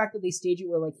love the fact that they stage it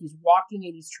where, like, he's walking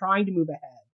and he's trying to move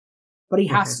ahead, but he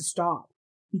has to stop.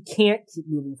 He can't keep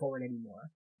moving forward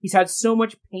anymore. He's had so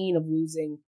much pain of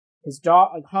losing his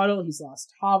dog, like Huddle. He's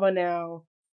lost Hava now.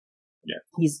 Yeah.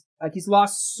 He's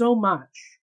lost so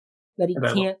much that he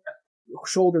can't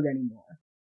shoulder it anymore.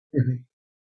 Mm-hmm.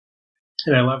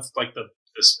 And I love, like,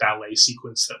 this ballet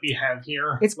sequence that we have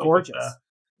here. It's like, gorgeous.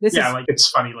 It's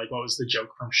funny, like, what was the joke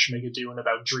from Schmigadoon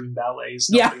about dream ballets?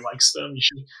 Nobody likes them.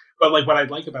 But, like, what I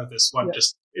like about this one,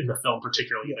 just in the film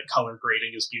particularly, the color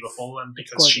grading is beautiful, and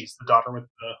because she's the daughter with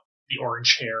the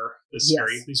orange hair,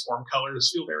 these warm colors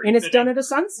feel very and it's fitting. done at a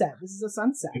sunset. This is a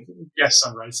sunset. Yes,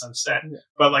 sunrise, sunset. Yeah.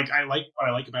 But, like, what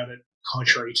I like about it,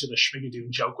 contrary to the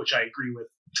Schmigadoon joke, which I agree with,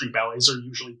 dream ballets are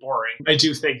usually boring. I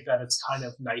do think that it's kind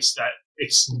of nice that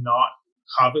it's not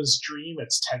Hava's dream,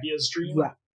 it's Tevye's dream.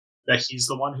 Yeah. That he's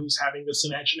the one who's having this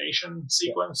imagination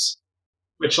sequence,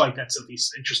 which, like, that's at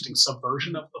least an interesting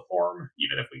subversion of the form,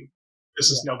 even if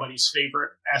this is nobody's favorite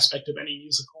aspect of any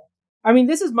musical. I mean,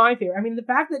 this is my favorite. I mean, the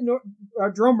fact that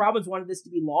Jerome Robbins wanted this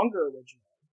to be longer originally.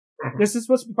 Mm-hmm. This is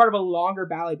supposed to be part of a longer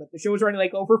ballet, but the show was running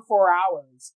like over 4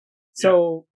 hours.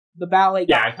 So the ballet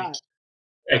got cut.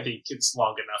 I think it's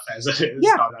long enough as it is.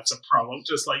 Yeah. No, that's a problem.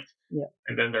 Just like,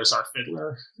 and then there's our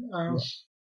fiddler.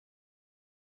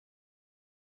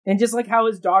 And just like how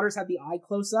his daughters had the eye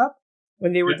close up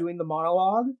when they were doing the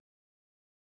monologue,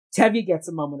 Tevye gets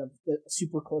a moment of the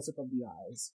super close up of the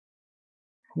eyes.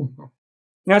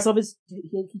 And I love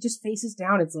he just faces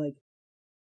down. It's like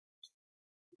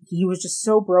he was just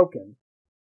so broken.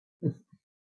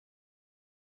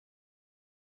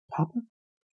 Papa?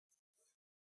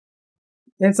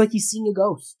 And it's like he's seeing a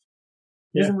ghost.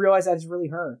 He doesn't realize that it's really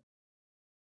her.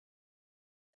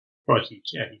 But he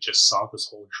just saw this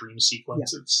whole dream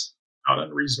sequence. Yeah. It's not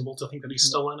unreasonable to think that he's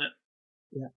still in it.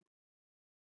 Yeah.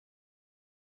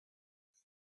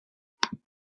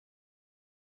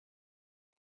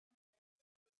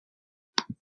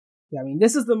 Yeah, I mean,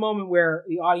 this is the moment where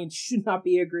the audience should not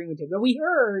be agreeing with him. But we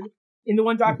heard in the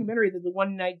one documentary that the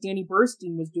one night Danny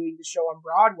Burstein was doing the show on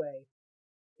Broadway,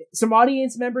 some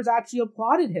audience members actually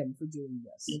applauded him for doing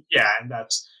this. Yeah,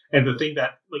 and the thing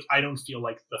that, like, I don't feel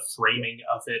like the framing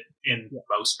of it in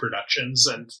most productions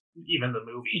and even the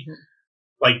movie,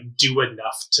 like, do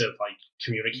enough to, like,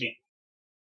 communicate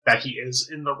that he is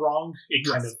in the wrong. It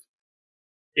kind of,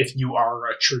 if you are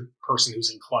a person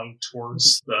who's inclined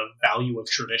towards the value of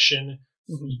tradition,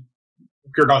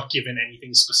 you're not given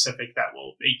anything specific that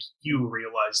will make you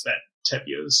realize that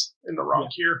Tevye is in the wrong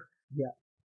here. Yeah.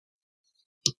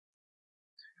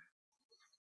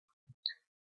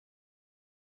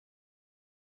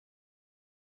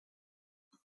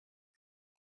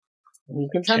 And he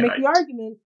can try to make the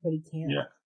argument, but he can't. Yeah.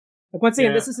 Like, once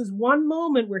again, this is his one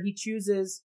moment where he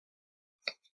chooses.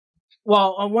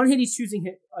 Well, on one hand, he's choosing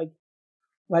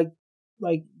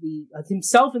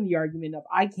himself in the argument of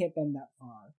I can't bend that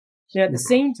far. And at the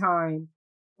same time,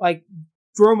 like,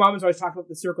 Jerome Robbins always talked about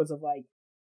the circles of, like,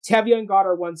 Tevye and God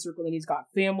are one circle, then he's got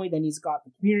family, then he's got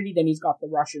the community, then he's got the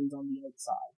Russians on the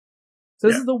outside. So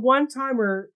this is the one time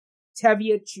where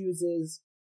Tevye chooses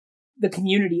the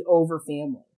community over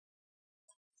family.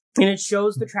 And it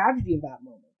shows the tragedy of that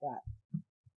moment, that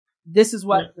this is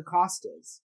what the cost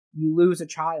is. You lose a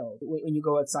child when you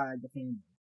go outside the family.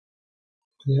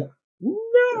 Yeah.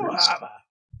 No other.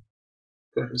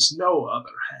 There is no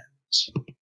other hand.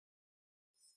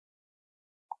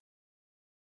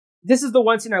 This is the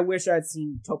one scene I wish I had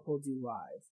seen Topo do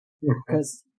live.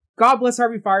 Because God bless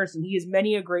Harvey Firestein, he is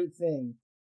many a great thing.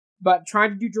 But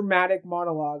trying to do dramatic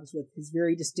monologues with his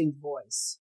very distinct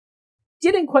voice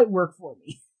didn't quite work for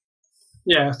me.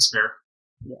 Yeah, that's fair.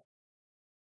 Yeah.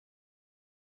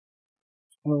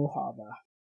 Oh, Hava.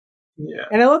 Yeah.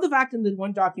 And I love the fact in the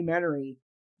one documentary,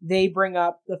 they bring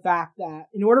up the fact that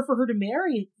in order for her to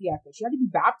marry Fieka, she had to be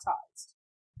baptized.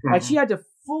 Mm-hmm. Like, she had to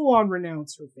full-on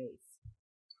renounce her faith,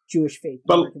 Jewish faith,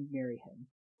 in order to marry him.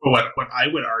 What I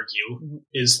would argue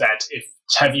is that if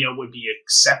Tevye would be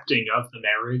accepting of the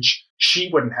marriage, she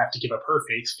wouldn't have to give up her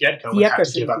faith. Fieka would have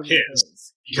to give up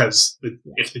his. Because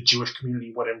if the Jewish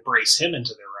community would embrace him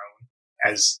into their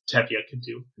own, as Tevye could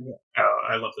do. Yeah.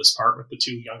 I love this part with the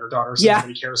two younger daughters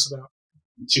nobody cares about.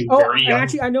 Two very young.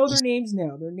 Actually, I know their names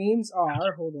now. Their names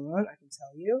are, hold on, I can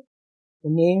tell you. The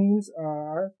names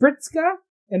are Pritzka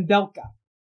and Belka.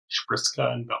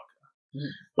 Pritzka and Belka.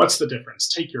 What's the difference?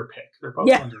 Take your pick. They're both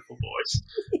wonderful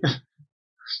boys.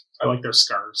 I like their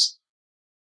scarves.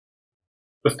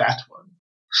 The fat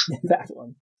one. That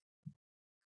one.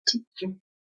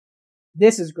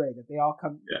 This is great that they all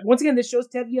come. Yeah. Once again, this shows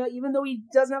Tevye, even though he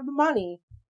doesn't have the money,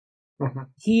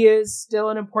 he is still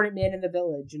an important man in the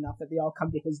village enough that they all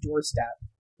come to his doorstep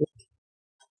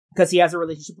because he has a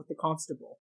relationship with the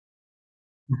constable.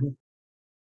 Mm-hmm.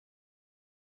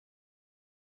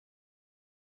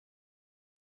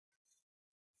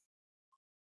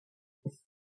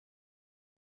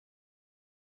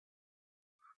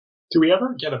 Do we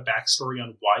ever get a backstory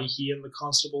on why he and the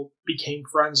constable became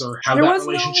friends, or how there that was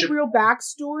relationship? No real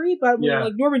backstory, but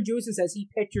like Norman Jewison says, he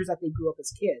pictures that they grew up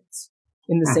as kids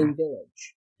in the same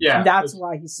village. Yeah, and that's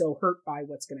why he's so hurt by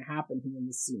what's going to happen here in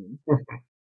this scene.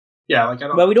 Yeah, like I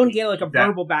don't. But we don't get like a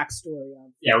verbal backstory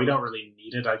on. Yeah, we don't really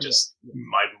need it. I just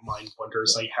my mind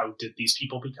wonders like how did these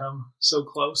people become so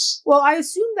close? Well, I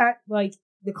assume that like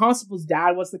the constable's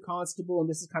dad was the constable, and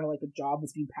this is kind of like a job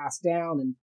that's being passed down,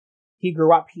 and he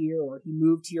grew up here, or he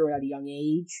moved here at a young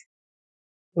age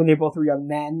when they both were young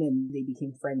men, and they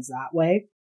became friends that way.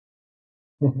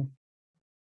 Mm-hmm.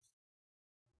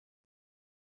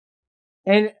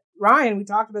 And Ryan, we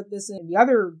talked about this in the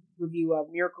other review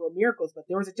of Miracle of Miracles, but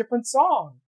there was a different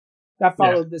song that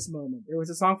followed this moment. There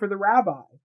was a song for the rabbi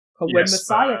called When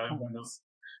Messiah Comes.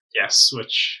 Yes,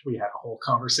 which we had a whole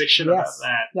conversation about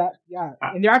that.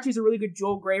 And there actually is a really good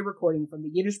Joel Gray recording from the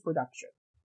Yiddish production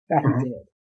that he did.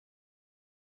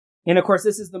 And of course,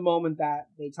 this is the moment that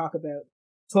they talk about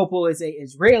Topol is a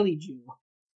Israeli Jew.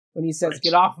 When he says,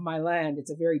 "Get off of my land," it's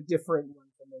a very different one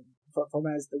from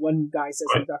as the one guy says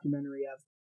in the documentary of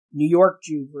New York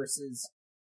Jew versus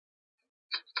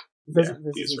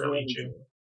Israeli Jew.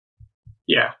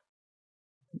 Yeah.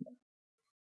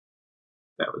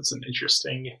 That was an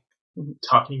interesting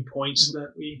talking point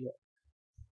that we...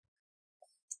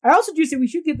 I also do say we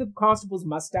should give the constable's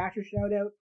mustache a shout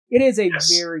out. It is a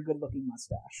very good looking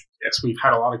mustache. Yes, we've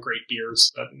had a lot of great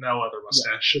beers, but no other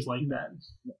mustache is like that.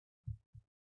 Yeah.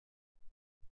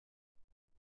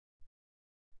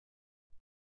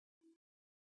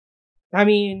 I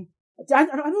mean, I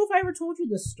don't know if I ever told you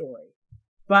this story,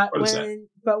 but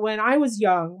when I was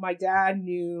young, my dad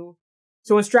knew.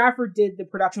 So when Stratford did the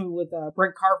production with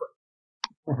Brent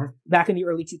Carver back in the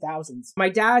early 2000s, my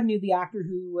dad knew the actor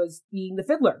who was being the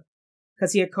fiddler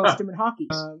because he had coached him in hockey.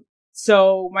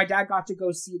 So my dad got to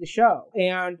go see the show,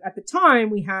 and at the time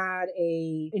we had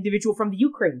a individual from the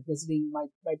Ukraine visiting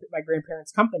my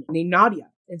grandparents' company named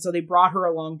Nadia, and so they brought her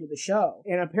along to the show.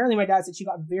 And apparently my dad said she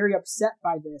got very upset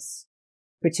by this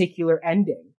particular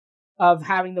ending of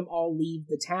having them all leave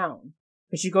the town.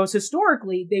 Because she goes,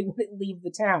 historically, they wouldn't leave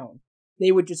the town.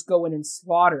 They would just go in and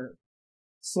slaughter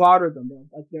them.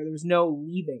 Like there was no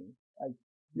leaving. Like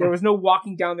there was no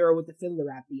walking down there with the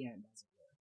fiddler at the end.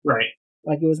 Right.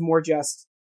 Like it was more just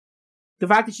the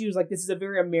fact that she was like, this is a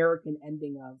very American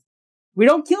ending of, we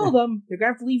don't kill them. They're going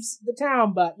to have to leave the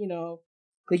town, but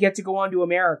they get to go on to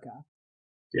America.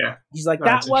 Yeah. She's like,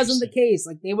 that wasn't the case.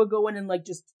 Like, they would go in and, like,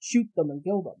 just shoot them and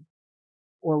kill them.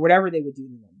 Or whatever they would do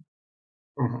to them.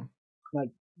 Mm-hmm.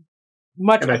 Like,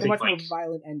 much more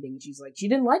violent ending. She's like, she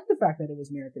didn't like the fact that it was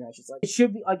Americanized. She's like, it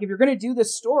should be, like, if you're going to do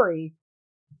this story,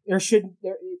 it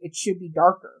should be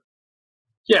darker.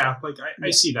 Yeah, like, I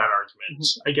see that argument.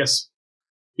 Mm-hmm. I guess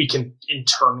we can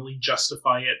internally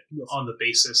justify it on the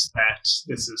basis that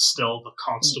this is still the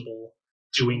constable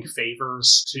doing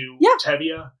favors to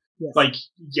Tevye. Yes. Like,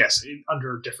 yes,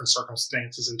 under different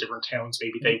circumstances in different towns,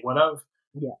 maybe they would have.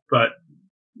 Yeah. But,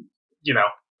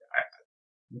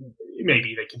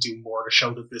 maybe they can do more to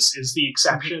show that this is the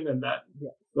exception and that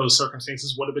those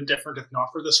circumstances would have been different if not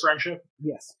for this friendship.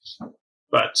 Yes.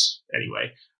 But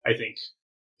anyway, I think,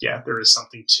 there is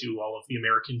something to all of the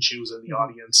American Jews in the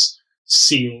audience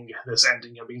seeing this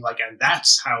ending and being like, and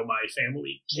that's how my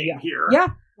family came here. Yeah.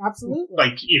 Absolutely.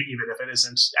 Like, even if it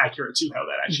isn't accurate to how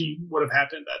that actually would have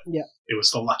happened, that it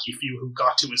was the lucky few who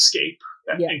got to escape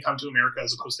and come to America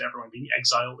as opposed to everyone being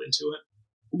exiled into it.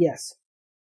 Yes.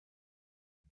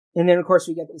 And then, of course,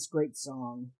 we get this great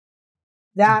song.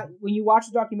 That, when you watch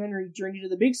the documentary Journey to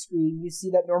the Big Screen, you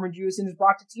see that Norman Jewison is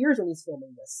brought to tears when he's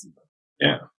filming this.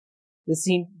 Yeah. This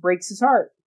scene breaks his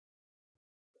heart.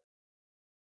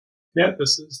 Yeah,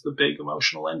 this is the big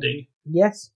emotional ending.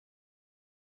 Yes.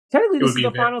 Technically, this is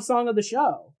the final song of the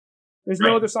show. There's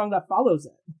no other song that follows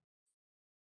it.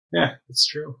 Yeah, it's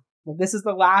true. Like, this is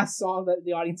the last song that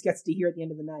the audience gets to hear at the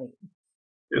end of the night.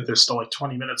 There's still like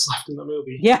 20 minutes left in the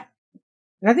movie. Yeah.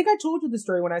 And I think I told you the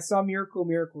story when I saw Miracle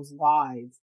Miracles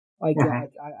live, like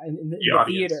in the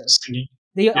theater. Singing.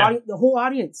 The whole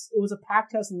audience, it was a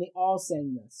packed house, and they all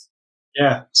sang this.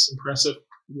 Yeah, it's impressive.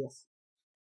 Yes.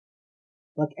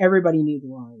 Like, everybody knew the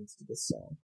lines to this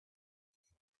song.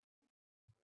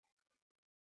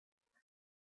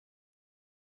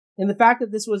 And the fact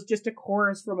that this was just a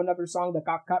chorus from another song that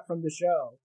got cut from the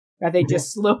show, that they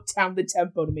just slowed down the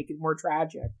tempo to make it more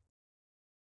tragic.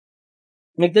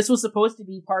 Like, this was supposed to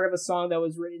be part of a song that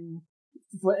was written,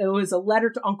 it was a letter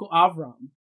to Uncle Avram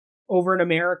over in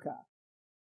America.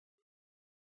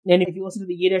 And if you listen to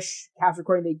the Yiddish cast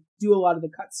recording, they do a lot of the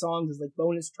cut songs as like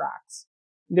bonus tracks.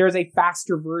 There's a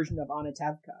faster version of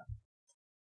Anatevka.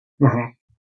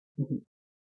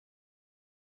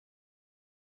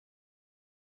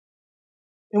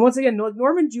 And once again,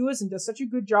 Norman Jewison does such a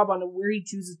good job on where he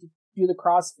chooses to do the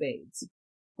crossfades.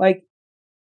 Like,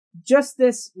 just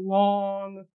this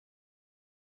long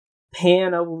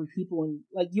pan over people, and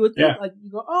like, you would think, like,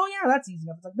 you go, oh yeah, that's easy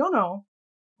enough. It's like, no.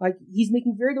 Like, he's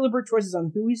making very deliberate choices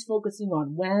on who he's focusing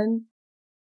on when.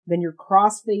 Then you're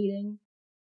crossfading.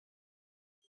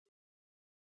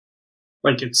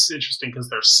 Like, it's interesting because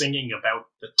they're singing about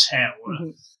the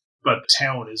town, but the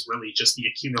town is really just the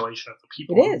accumulation of the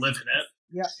people who live in it.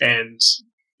 Yeah. And,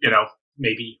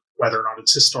 maybe whether or not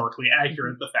it's historically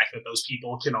accurate, the fact that those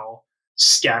people can all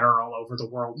scatter all over the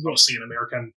world, mostly in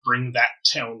America, and bring that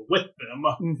town with them.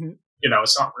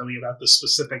 It's not really about the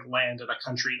specific land in a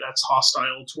country that's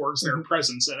hostile towards their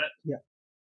presence in it. Yeah.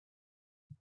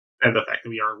 And the fact that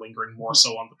we are lingering more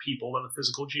so on the people than the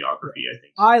physical geography, I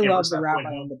think. I love the rabbi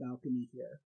on the balcony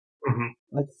here.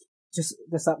 Like, just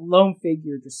that lone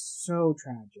figure, just so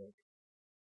tragic.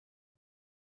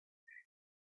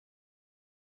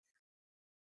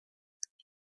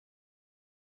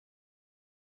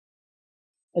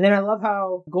 And then I love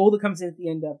how Golda comes in at the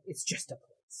end of, it's just a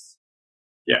place.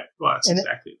 Yeah, well, that's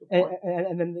exactly the point.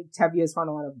 And then Tevye's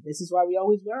final line of, this is why we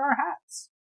always wear our hats.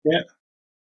 Yeah.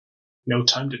 No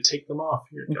time to take them off.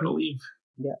 You're going to leave.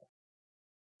 Yeah.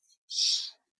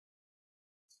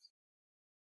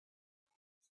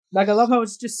 Like, I love how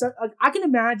it's just like, I can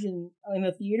imagine in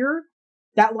a theater,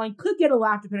 that line could get a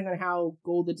laugh depending on how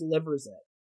Golda delivers it.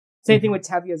 Same thing with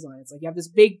Tevye's line. It's like, you have this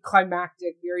big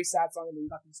climactic, very sad song, and then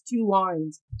you've got these two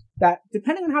lines that,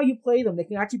 depending on how you play them, they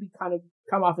can actually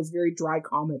come off as very dry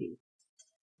comedy.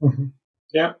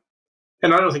 Yeah.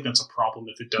 And I don't think that's a problem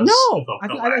if it does. No! I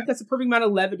think that's the perfect amount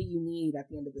of levity you need at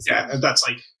the end of the song. Yeah, and that's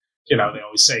like, they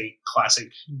always say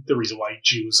classic, the reason why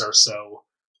Jews are so,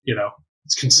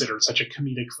 it's considered such a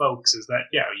comedic folks is that,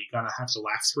 you're going to have to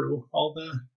laugh through all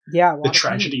the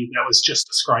tragedy that was just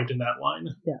described in that line.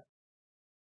 Yeah.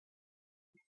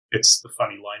 It's the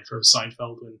funny line from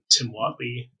Seinfeld when Tim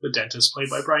Watley, the dentist played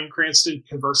by Bryan Cranston,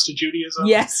 converts to Judaism.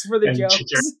 Yes, for the jokes.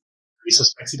 He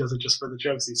suspects he does it just for the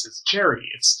jokes. He says,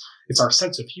 Jerry, it's our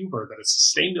sense of humor that has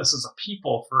sustained us as a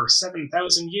people for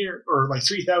 7,000 years, or like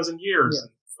 3,000 years, and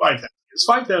 5,000 years.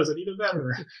 5,000, even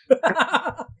better.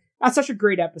 That's such a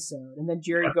great episode. And then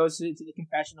Jerry goes to the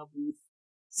confessional booth,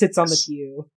 sits on the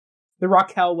pew, the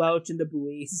Raquel Welch and the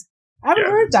buoys. I haven't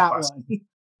heard that one.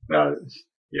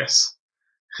 Yes.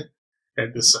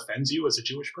 And this offends you as a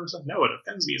Jewish person? No, it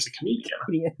offends me as a comedian.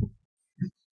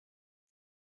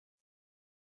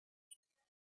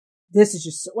 This is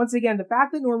just, once again, the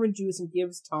fact that Norman Jewison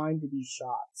gives time to these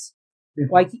shots.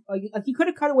 Like he could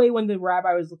have cut away when the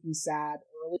rabbi was looking sad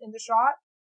early in the shot,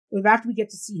 but after we get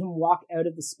to see him walk out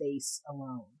of the space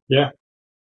alone. Yeah.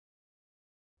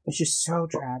 It's just so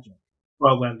tragic.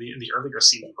 Well, then in the earlier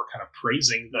scene, we were kind of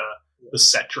praising the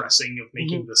set dressing of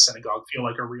making the synagogue feel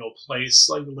like a real place,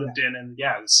 like lived in, and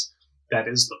that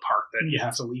is the part that you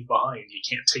have to leave behind. You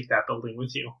can't take that building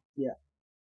with you. Yeah.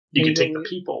 You can take the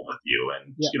people with you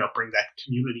and, bring that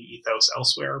community ethos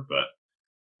elsewhere, but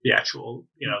the actual,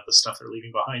 the stuff they're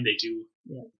leaving behind, they do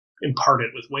impart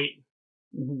it with weight.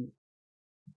 In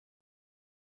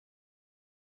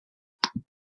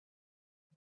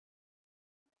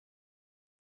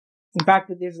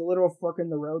fact, there's a literal fork in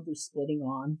the road they're splitting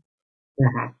on.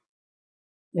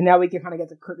 And now we can kind of get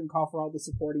the curtain call for all the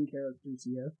supporting characters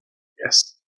here.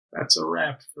 Yes, that's a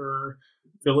wrap for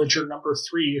Villager number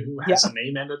 3, who has a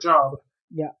name and a job.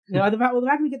 Yeah. The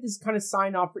fact we get this kind of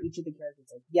sign off for each of the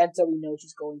characters. Like Yenta, we know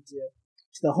she's going to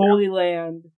the Holy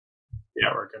Land.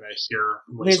 Yeah, we're going to hear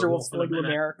Laser Wolf's going to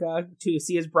America to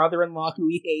see his brother-in-law who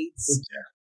he hates. Yeah.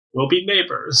 We'll be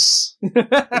neighbors.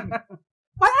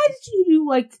 Why did you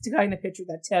like to kind of picture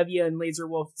that Tevye and Laser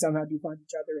Wolf somehow do find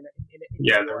each other in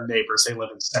they're neighbors. They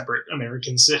live in separate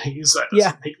American cities. That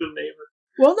doesn't make them neighbors.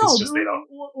 Well,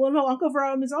 no. No, Uncle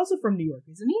From is also from New York,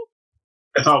 isn't he?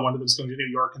 I thought one of them's going to New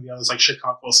York and the other's like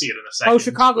Chicago. We'll see it in a second. Oh,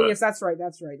 Chicago. Yes, that's right.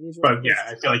 But yeah,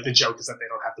 I feel like the joke is that they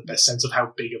don't have the best sense of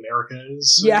how big America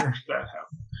is. Yeah.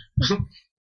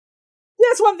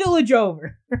 That's one village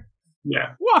over.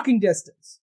 Yeah. Walking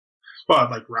distance. Well,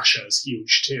 like Russia is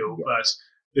huge too, but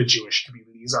the Jewish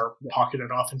communities are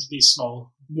pocketed off into these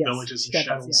small villages and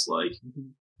shuttles. Like,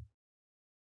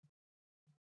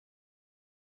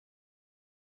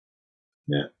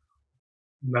 yeah,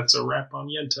 and that's a wrap on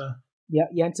Yenta. Yeah,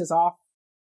 Yenta's off.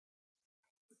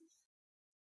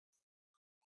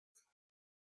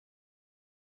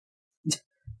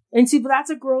 And see, but that's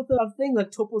a growth of thing.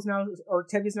 Like Tevye's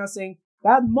now saying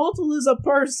that Motl is a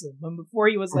person, when before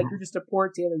he was like, "You're just a poor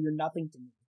tailor. You're nothing to me."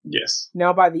 Yes.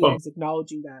 Now by the end, he's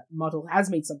acknowledging that Motl has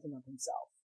made something of himself.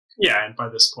 Yeah, and by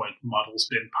this point, Motl's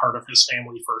been part of his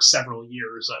family for several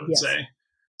years, I would say.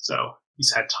 So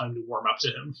he's had time to warm up to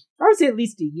him. I would say at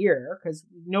least a year, because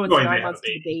it's 9 months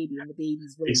to the baby, and the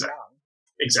baby's really young.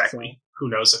 Exactly. So. Who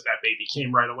knows if that baby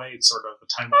came right away? It's sort of the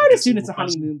time. I would assume it's a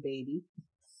honeymoon baby.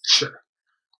 Sure.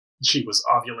 She was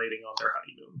ovulating on their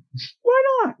honeymoon. Why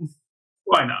not?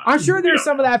 Why not? I'm sure there's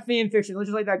some of that fan fiction. Let's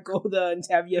just like that Golda and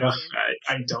Tevye.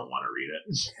 I don't want to read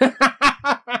it.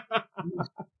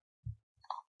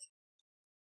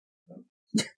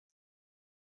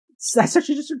 That's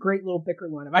actually just a great little bicker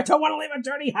line of, I don't want to leave a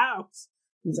dirty house.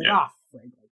 He's like,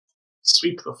 Frank.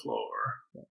 Sweep the floor.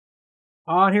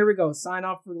 Oh, and here we go. Sign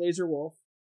off for Laser Wolf.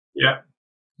 Yeah.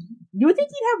 You would think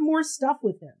he'd have more stuff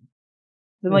with him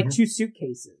than like 2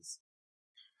 suitcases.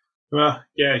 Well,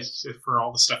 yeah, for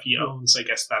all the stuff he owns, I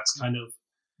guess that's kind of,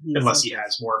 unless he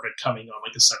has more of it coming on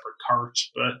like a separate cart,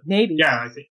 but maybe. Yeah, I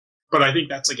think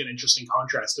that's like an interesting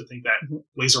contrast to think that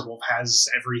Laser Wolf has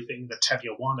everything that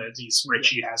Tevye wanted. He's rich,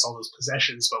 he has all those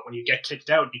possessions, but when you get kicked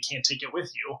out, you can't take it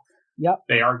with you. Yep.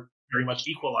 They are very much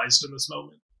equalized in this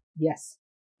moment. Yes.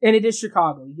 And it is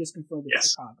Chicago. You just confirmed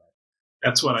it's Chicago.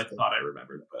 That's what I thought I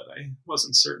remembered, but I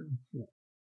wasn't certain. Yeah.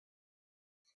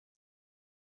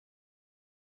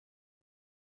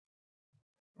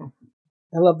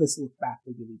 I love this look back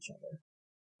they give each other.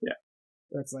 Yeah.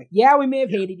 Where it's like, yeah, we may have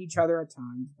hated each other at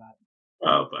times, but...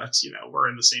 Well, but, we're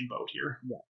in the same boat here.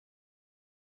 Yeah.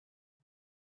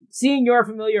 Seeing your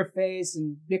familiar face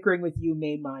and bickering with you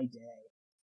made my day.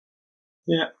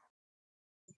 Yeah.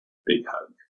 Big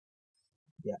hug.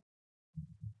 Yeah.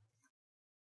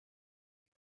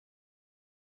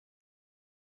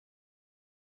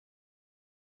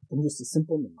 And just a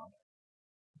simple nod.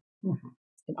 Mm-hmm.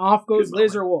 And off goes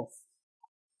Laser Wolf.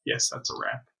 Yes, that's a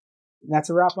wrap. That's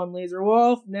a wrap on Laser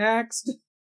Wolf. Next.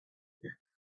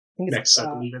 Next,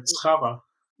 I believe it's Chava.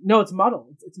 No, it's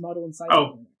Muddle. It's Muddle and Seidel.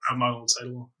 Oh, Muddle and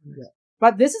Seidel. Yeah.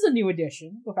 But this is a new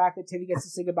addition. The fact that Tevye gets to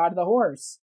say goodbye to the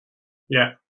horse.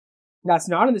 Yeah. That's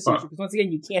not in the future, because once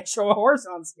again, you can't show a horse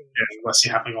on stage. Yeah, unless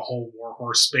you have like a whole war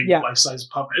horse, big life-size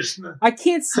puppet. I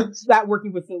can't see that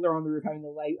working with Fiddler on the Roof having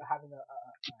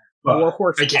a war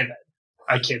horse.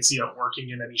 I can't see it working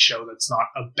in any show that's not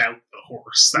about the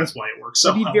horse. That's why it works so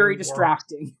well. It'd be very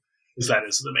distracting. Because that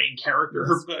is the main character,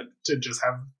 but to just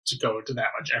have to go into that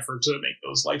much effort to make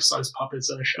those life-size puppets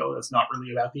in a show that's not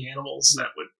really about the animals, that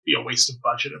would be a waste of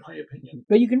budget, in my opinion.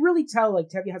 But you can really tell, like,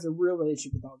 Tevye has a real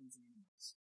relationship with all these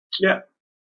animals. Yeah.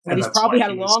 And he's probably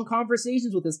had long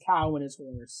conversations with his cow and his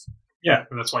horse. Yeah,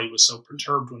 and that's why he was so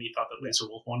perturbed when he thought that Laser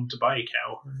Wolf wanted to buy a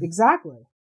cow. Exactly.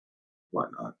 Why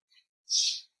not?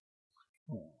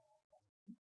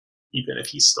 Even if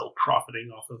he's still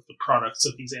profiting off of the products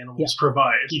that these animals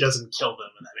provide, he doesn't kill them,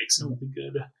 and that makes him a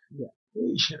good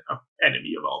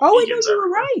enemy of all vegans. Oh, wait, no, you were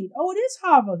right. Oh, it is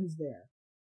Chava who's there.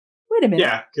 Wait a minute.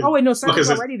 Yeah. Oh, wait, no, Seidel's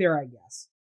already there, I guess.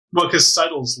 Well, because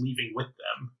Seidel's leaving with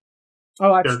them.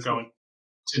 Oh, that's They're going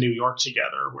to New York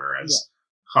together, whereas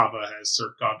Chava has their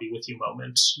God be with you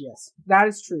moment. Yes, that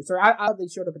is true. So they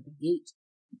showed up at the gate,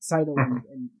 Seidel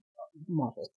and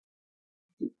Motl.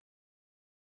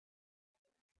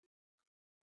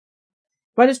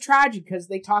 But it's tragic because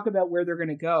they talk about where they're going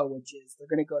to go, which is they're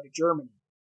going to go to Germany.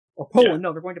 Or Poland. Yeah.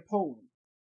 No, they're going to Poland.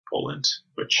 Poland,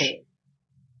 which,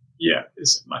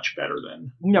 isn't much better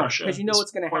than Russia. No, because you know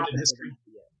what's going to happen.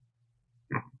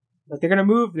 Like, they're going to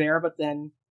move there, but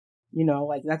then,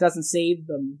 that doesn't save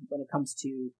them when it comes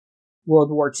to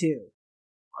World War II.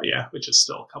 Yeah, which is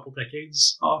still a couple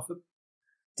decades off.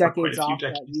 Decades off.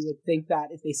 Decades. That you would think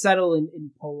that if they settle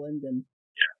in Poland, then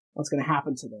what's going to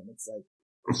happen to them? It's like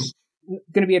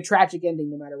going to be a tragic ending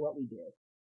no matter what we do.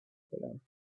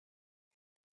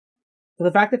 So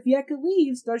the fact that Fieka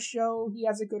leaves does show he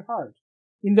has a good heart.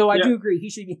 Even though I do agree he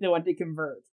should be the one to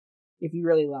convert if you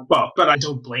really love him. Well, but I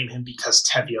don't blame him because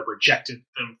Tevye rejected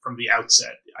them from the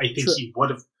outset. I think he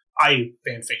would have,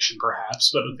 fan fiction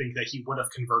perhaps, but I think that he would have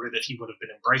converted if he would have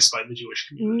been embraced by the Jewish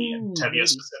community and Tevye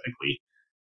specifically.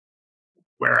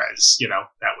 Whereas,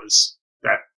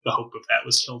 the hope of that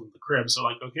was killed in the crib. So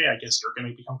like, okay, I guess you're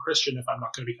going to become Christian if I'm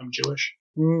not going to become Jewish.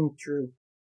 True.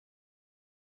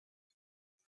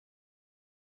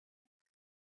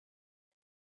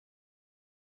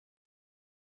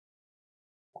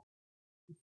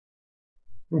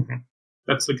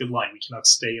 That's the good line. We cannot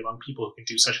stay among people who can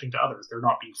do such thing to others. They're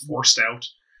not being forced out.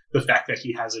 The fact that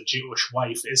he has a Jewish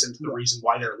wife isn't the reason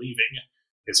why they're leaving.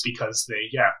 It's because we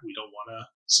don't want to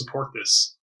support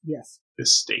this. Yes.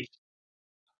 This state.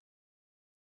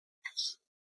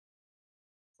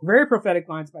 Very prophetic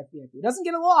lines by Fieka. He doesn't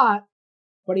get a lot,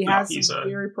 but he has some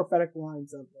very prophetic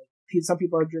lines of like, some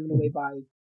people are driven away by,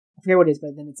 I forget what it is,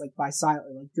 but then it's like by silence,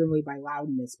 like driven away by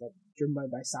loudness, but driven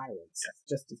by silence. Yeah.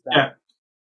 Just as bad.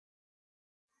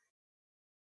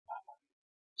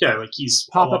 Yeah, like he's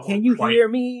Papa, can you hear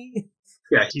me?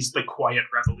 Yeah, he's the quiet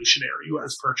revolutionary,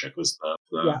 whereas Perchik was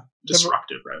the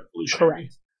disruptive revolutionary.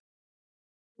 Correct.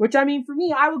 Which, I mean, for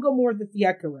me, I would go more the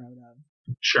Fieka route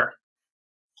of. Sure.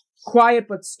 Quiet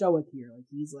but stoic here. Like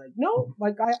he's like, no,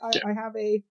 like I have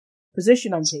a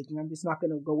position I'm taking. I'm just not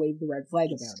going to go wave the red flag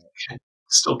about it.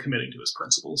 Still committing to his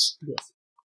principles. Yes.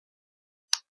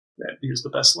 Here's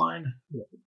the best line. Yeah.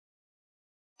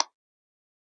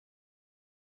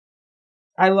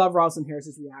 I love Rosalind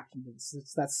Harris's reaction to this.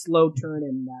 It's that slow turn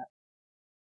in that.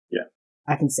 Yeah.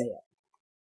 I can say it.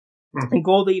 Mm-hmm. And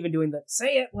Golda even doing that.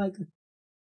 Say it like.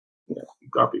 Yeah,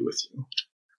 God be with you.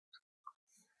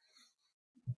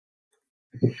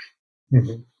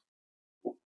 Mm-hmm.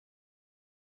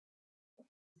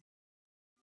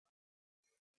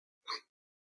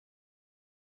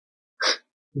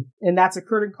 And that's a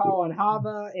curtain call on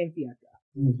Hava and Fieka.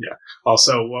 Yeah.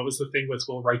 Also, what was the thing with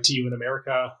 "We'll Write to You in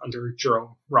America" under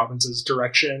Jerome Robbins'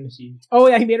 direction? He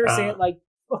made her say it like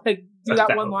do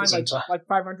that one line like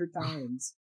 500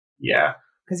 times. Yeah,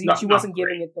 because she wasn't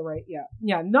giving it the right.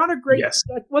 Yeah. Not a great. Yes.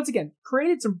 Once again,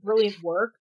 created some brilliant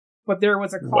work, but there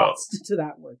was a cost to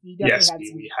that work. We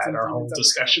had our whole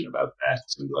discussion about that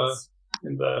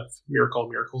in the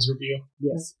Miracles review.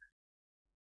 Yes.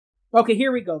 Okay,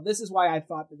 here we go. This is why I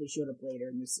thought that they showed up later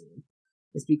in the scene.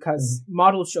 It's because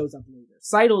Model shows up later.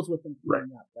 Seidel's with them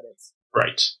cleaning up, but it's...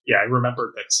 Right. Yeah, I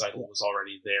remembered that Seidel was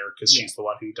already there, because she's the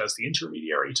one who does the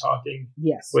intermediary talking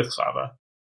with Fava.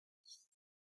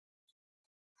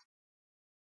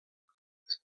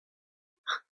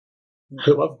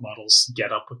 I love Model's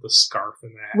get up with the scarf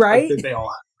and that. Right? Like, they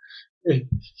all...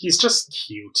 He's just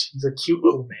cute. He's a cute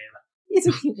little man. He's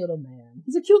a cute little man.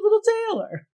 He's a cute little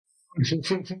tailor.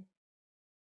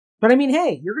 But I mean,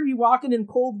 hey, you're going to be walking in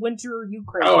cold winter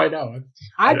Ukraine. Oh, I know.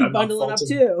 I'd be bundling up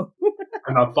too.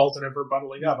 I'm not faulting him for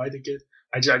bundling up. I think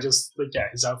I just think,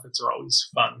 his outfits are always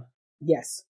fun.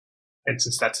 Yes. And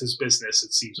since that's his business,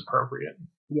 it seems appropriate.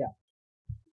 Yeah.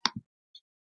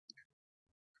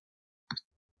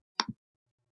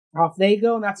 Off they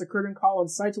go, and that's a curtain call on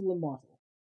Seitel and Model.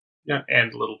 Yeah,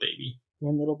 and Little Baby.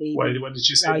 What did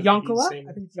you say? Yonkala?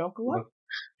 I think it's Yonkala.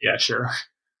 Yeah, sure.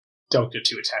 Don't get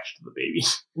too attached to the baby.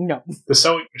 No. The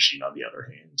sewing machine, on the other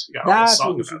hand. We got that's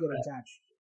what we should get attached.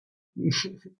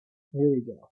 Here we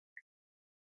go.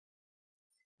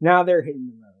 Now they're hitting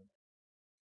the road.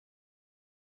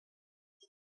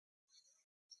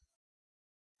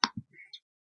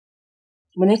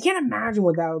 I mean, I can't imagine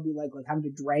what that would be like having to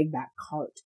drag that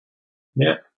cart.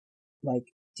 Yeah.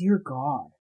 Like, dear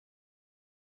God.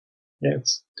 Yeah,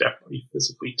 it's definitely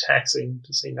physically taxing,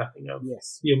 to say nothing of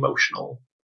the emotional.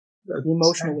 The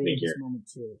emotional weight of this moment,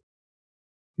 too.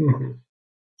 Mm-hmm.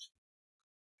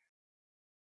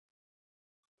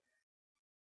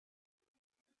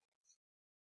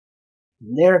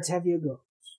 There Tevye goes.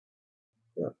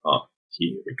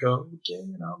 Here we go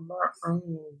again on my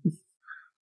own.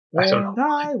 And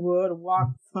I would walk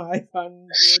 500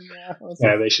 miles.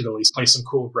 Yeah, they should at least play some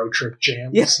cool road trip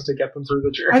jams to get them through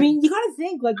the journey. I mean, you gotta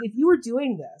think, if you were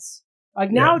doing this,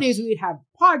 nowadays we would have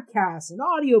podcasts and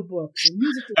audiobooks and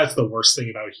music. That's the worst thing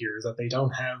about here, is that they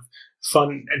don't have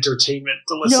fun entertainment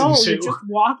to listen to. No, you're just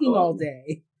walking all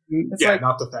day. It's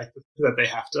not the fact that they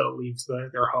have to leave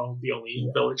their home, the only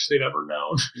village they've ever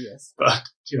known. Yes. But,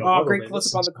 great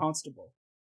close-up on the constable.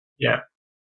 Yeah.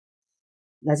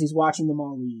 as he's watching them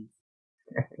all leave.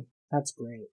 That's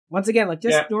great. Once again, like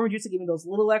just Norman Jewison giving those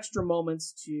little extra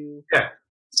moments to the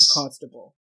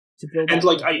Constable to build and that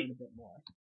like a bit more.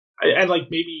 And like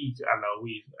maybe I don't know.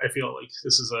 I feel like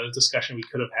this is a discussion we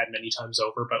could have had many times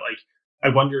over, but like I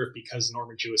wonder if because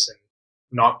Norman Jewison,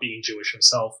 not being Jewish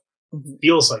himself,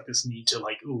 feels like this need to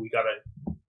like, we gotta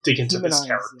dig into this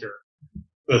character,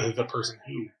 the person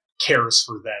who cares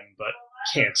for them but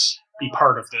can't be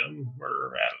part of them,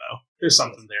 or I don't know. There's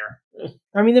something there.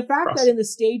 I mean, the fact that in the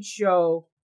stage show,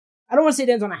 I don't want to say it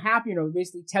ends on a happy note.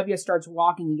 Basically, Tevye starts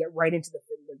walking and get right into the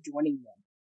fiddler joining them.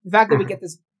 The fact that we get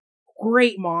this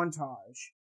great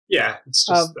montage. Yeah, it's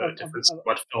just the difference of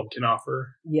what film can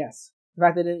offer. Yes. The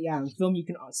fact that, in film you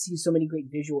can see so many great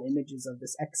visual images of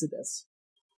this exodus.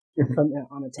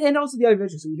 And also the other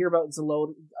visuals. We hear about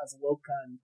Zaloka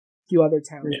and a few other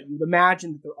towns. Yeah. You'd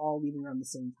imagine that they're all leaving around the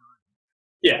same time.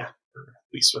 Yeah, or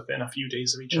at least within a few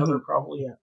days of each other, probably.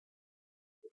 Yeah.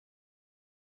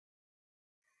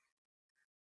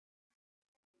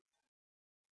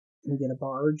 We get a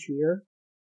barge here.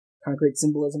 Kind of great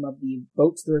symbolism of the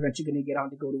boats they're eventually going to get on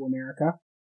to go to America.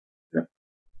 Yeah.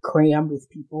 Crammed with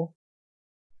people.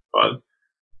 But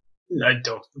I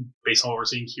don't, based on what we're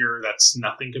seeing here, that's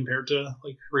nothing compared to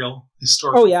like real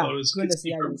historical photos. Goodness,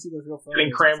 you see those real photos.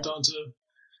 Getting crammed onto,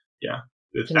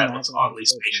 that looks oddly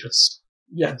spacious.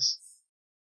 Yes.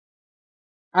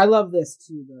 I love this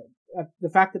too, the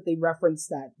fact that they reference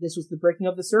that this was the breaking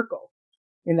of the circle,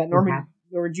 and that Norman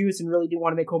Jewison really did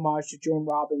want to make homage to Joan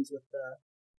Robbins with the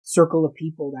circle of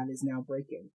people that is now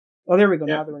breaking. Oh, there we go.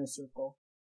 Now they're in a circle.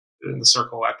 In the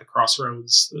circle at the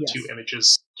crossroads, the two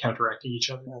images counteracting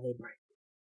each other. Now they break.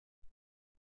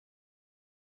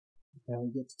 Now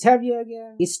we get to Tevye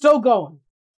again. He's still going.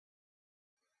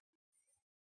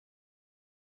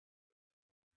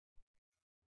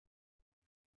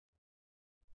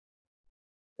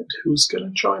 And who's going to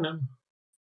join him?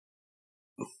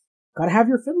 Gotta have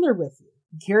your fiddler with you.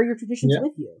 Carry your traditions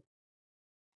with you.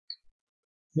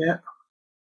 Yeah.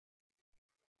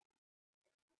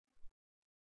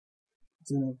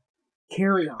 It's gonna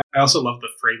carry on. I also love the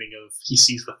framing of he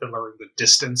sees the fiddler in the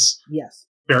distance. Yes.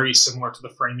 Very similar to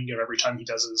the framing of every time he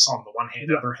does this on the one hand,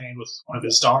 the other hand with one of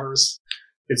his daughters.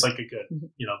 It's like a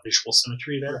good, visual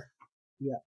symmetry there.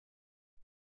 Yeah.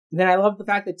 And then I love the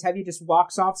fact that Tevye just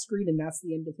walks off screen and that's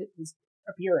the end of his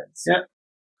appearance. Yeah.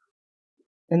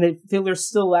 And the fiddler's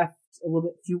still left a little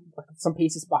bit, some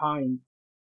paces behind.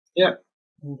 Yeah.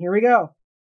 And here we go.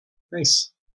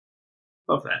 Nice.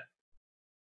 Love that.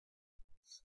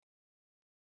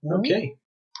 Okay.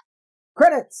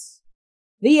 Credits.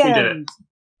 The end. We did it.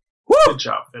 Woo! Good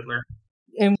job, Fiddler.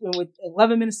 And with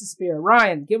 11 minutes to spare,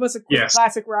 Ryan, give us a quick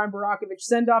classic Ryan Barakovich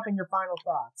send-off and your final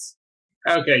thoughts.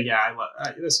 Okay, yeah, I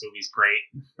love this movie's great.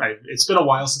 It's been a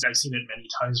while since I've seen it many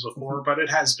times before, but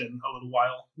it has been a little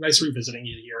while. Nice revisiting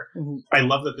it here. I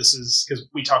love that this is, because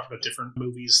we talked about different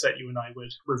movies that you and I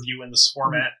would review in this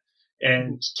format,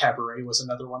 and Cabaret was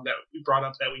another one that we brought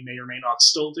up that we may or may not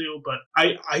still do, but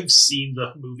I've seen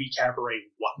the movie Cabaret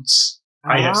once.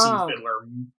 I have seen Fiddler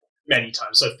many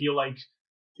times, so I feel like,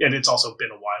 and it's also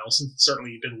been a while, since it's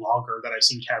certainly been longer that I've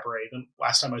seen Cabaret than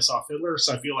last time I saw Fiddler,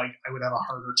 so I feel like I would have a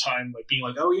harder time like being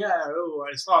like,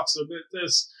 I thought so about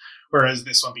this. Whereas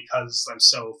this one, because I'm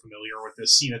so familiar with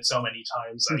this, seen it so many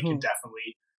times, I can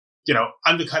definitely,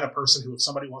 I'm the kind of person who, if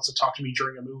somebody wants to talk to me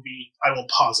during a movie, I will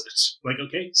pause it. Like,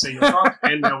 okay, say your talk,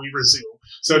 and now we resume.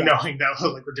 So knowing that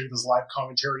like we're doing this live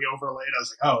commentary overlay, I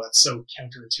was like, oh, that's so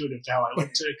counterintuitive to how I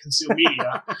like to consume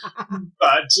media.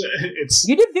 But it's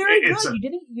you did very good.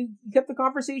 You kept the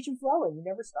conversation flowing. You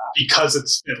never stopped. Because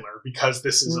it's Fiddler. Because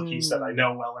this is a piece that I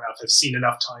know well enough. I've seen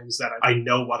enough times that I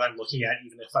know what I'm looking at,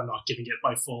 even if I'm not giving it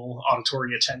my full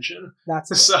auditory attention.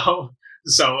 That's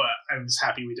So I was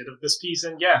happy we did this piece,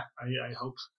 and I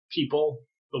hope people,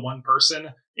 the one person,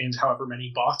 and however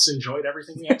many bots enjoyed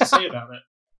everything we had to say about it.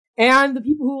 And the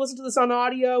people who listen to this on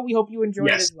audio, we hope you enjoyed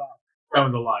it as well.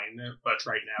 Down the line, but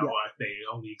right now they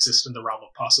only exist in the realm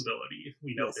of possibility.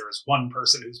 We know there is one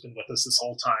person who's been with us this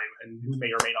whole time, and who may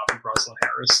or may not be Rosalind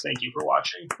Harris. Thank you for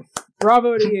watching.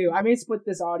 Bravo to you. I may split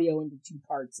this audio into 2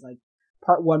 parts, like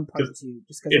part 1, part 2,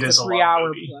 just because it's a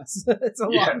 3-hour plus. It's a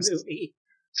long movie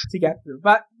to get through.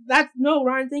 But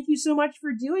Ryan, thank you so much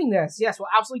for doing this. Yes, we'll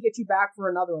absolutely get you back for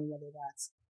another one, whether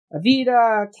that's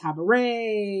Evita,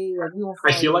 Cabaret. Like, we will.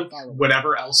 I feel like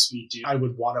whatever else we do, I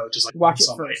would want to just like watch it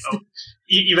first.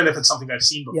 Even if it's something I've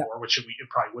seen before, which it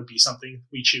probably would be something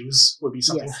we choose, would be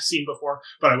something I've seen before,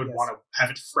 but I would want to have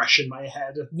it fresh in my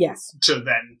head. Yes. To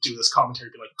then do this commentary,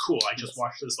 be like, cool, I just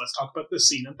watched this. Let's talk about this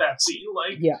scene and that scene.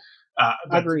 Like,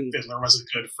 Agreed. Fiddler was a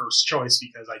good first choice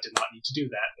because I did not need to do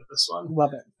that with this one.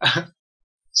 Love it.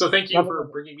 So thank you for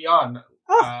bringing me on.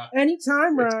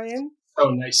 Anytime, Ryan.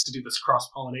 So nice to do this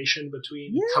cross-pollination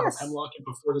between Cup of Hemlock and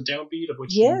Before the Downbeat, of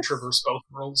which you traverse both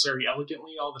worlds very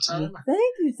elegantly all the time.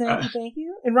 Thank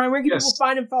you. And Ryan, where can people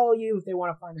find and follow you if they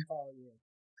want to find and follow you?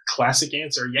 Classic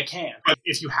answer, you can. But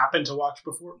if you happen to watch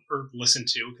before or listen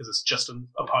to, because it's just an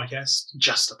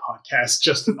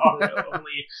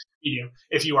audio-only medium,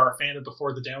 if you are a fan of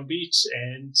Before the Downbeat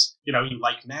and you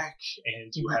like Knack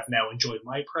and you have now enjoyed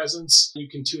my presence, you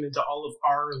can tune into all of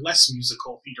our less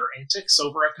musical theater antics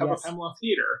over at Cup of Hemlock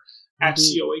Theater, at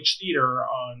COH Theater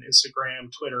on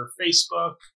Instagram, Twitter,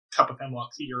 Facebook, Cup of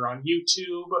Hemlock Theater on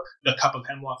YouTube, the Cup of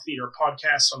Hemlock Theater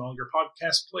podcast on all your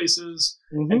podcast places,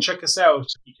 and check us out.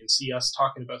 You can see us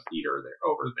talking about theater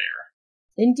over there.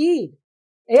 Indeed.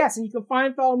 Yes, and you can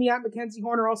follow me at Mackenzie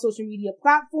Horner, all social media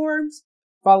platforms.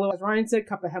 Follow, as Ryan said,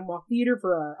 Cup of Hemlock Theater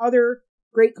for our other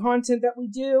great content that we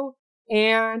do.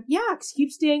 And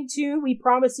keep staying tuned. We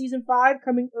promise season 5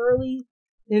 coming early,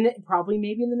 probably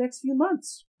maybe in the next few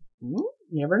months. You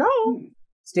never know.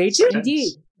 Stay tuned.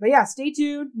 Indeed. But stay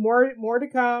tuned. More to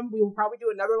come. We will probably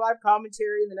do another live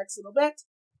commentary in the next little bit.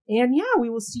 And we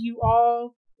will see you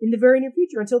all in the very near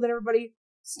future. Until then, everybody,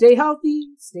 stay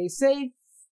healthy, stay safe,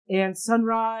 and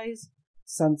sunrise,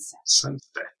 sunset.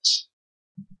 Sunset.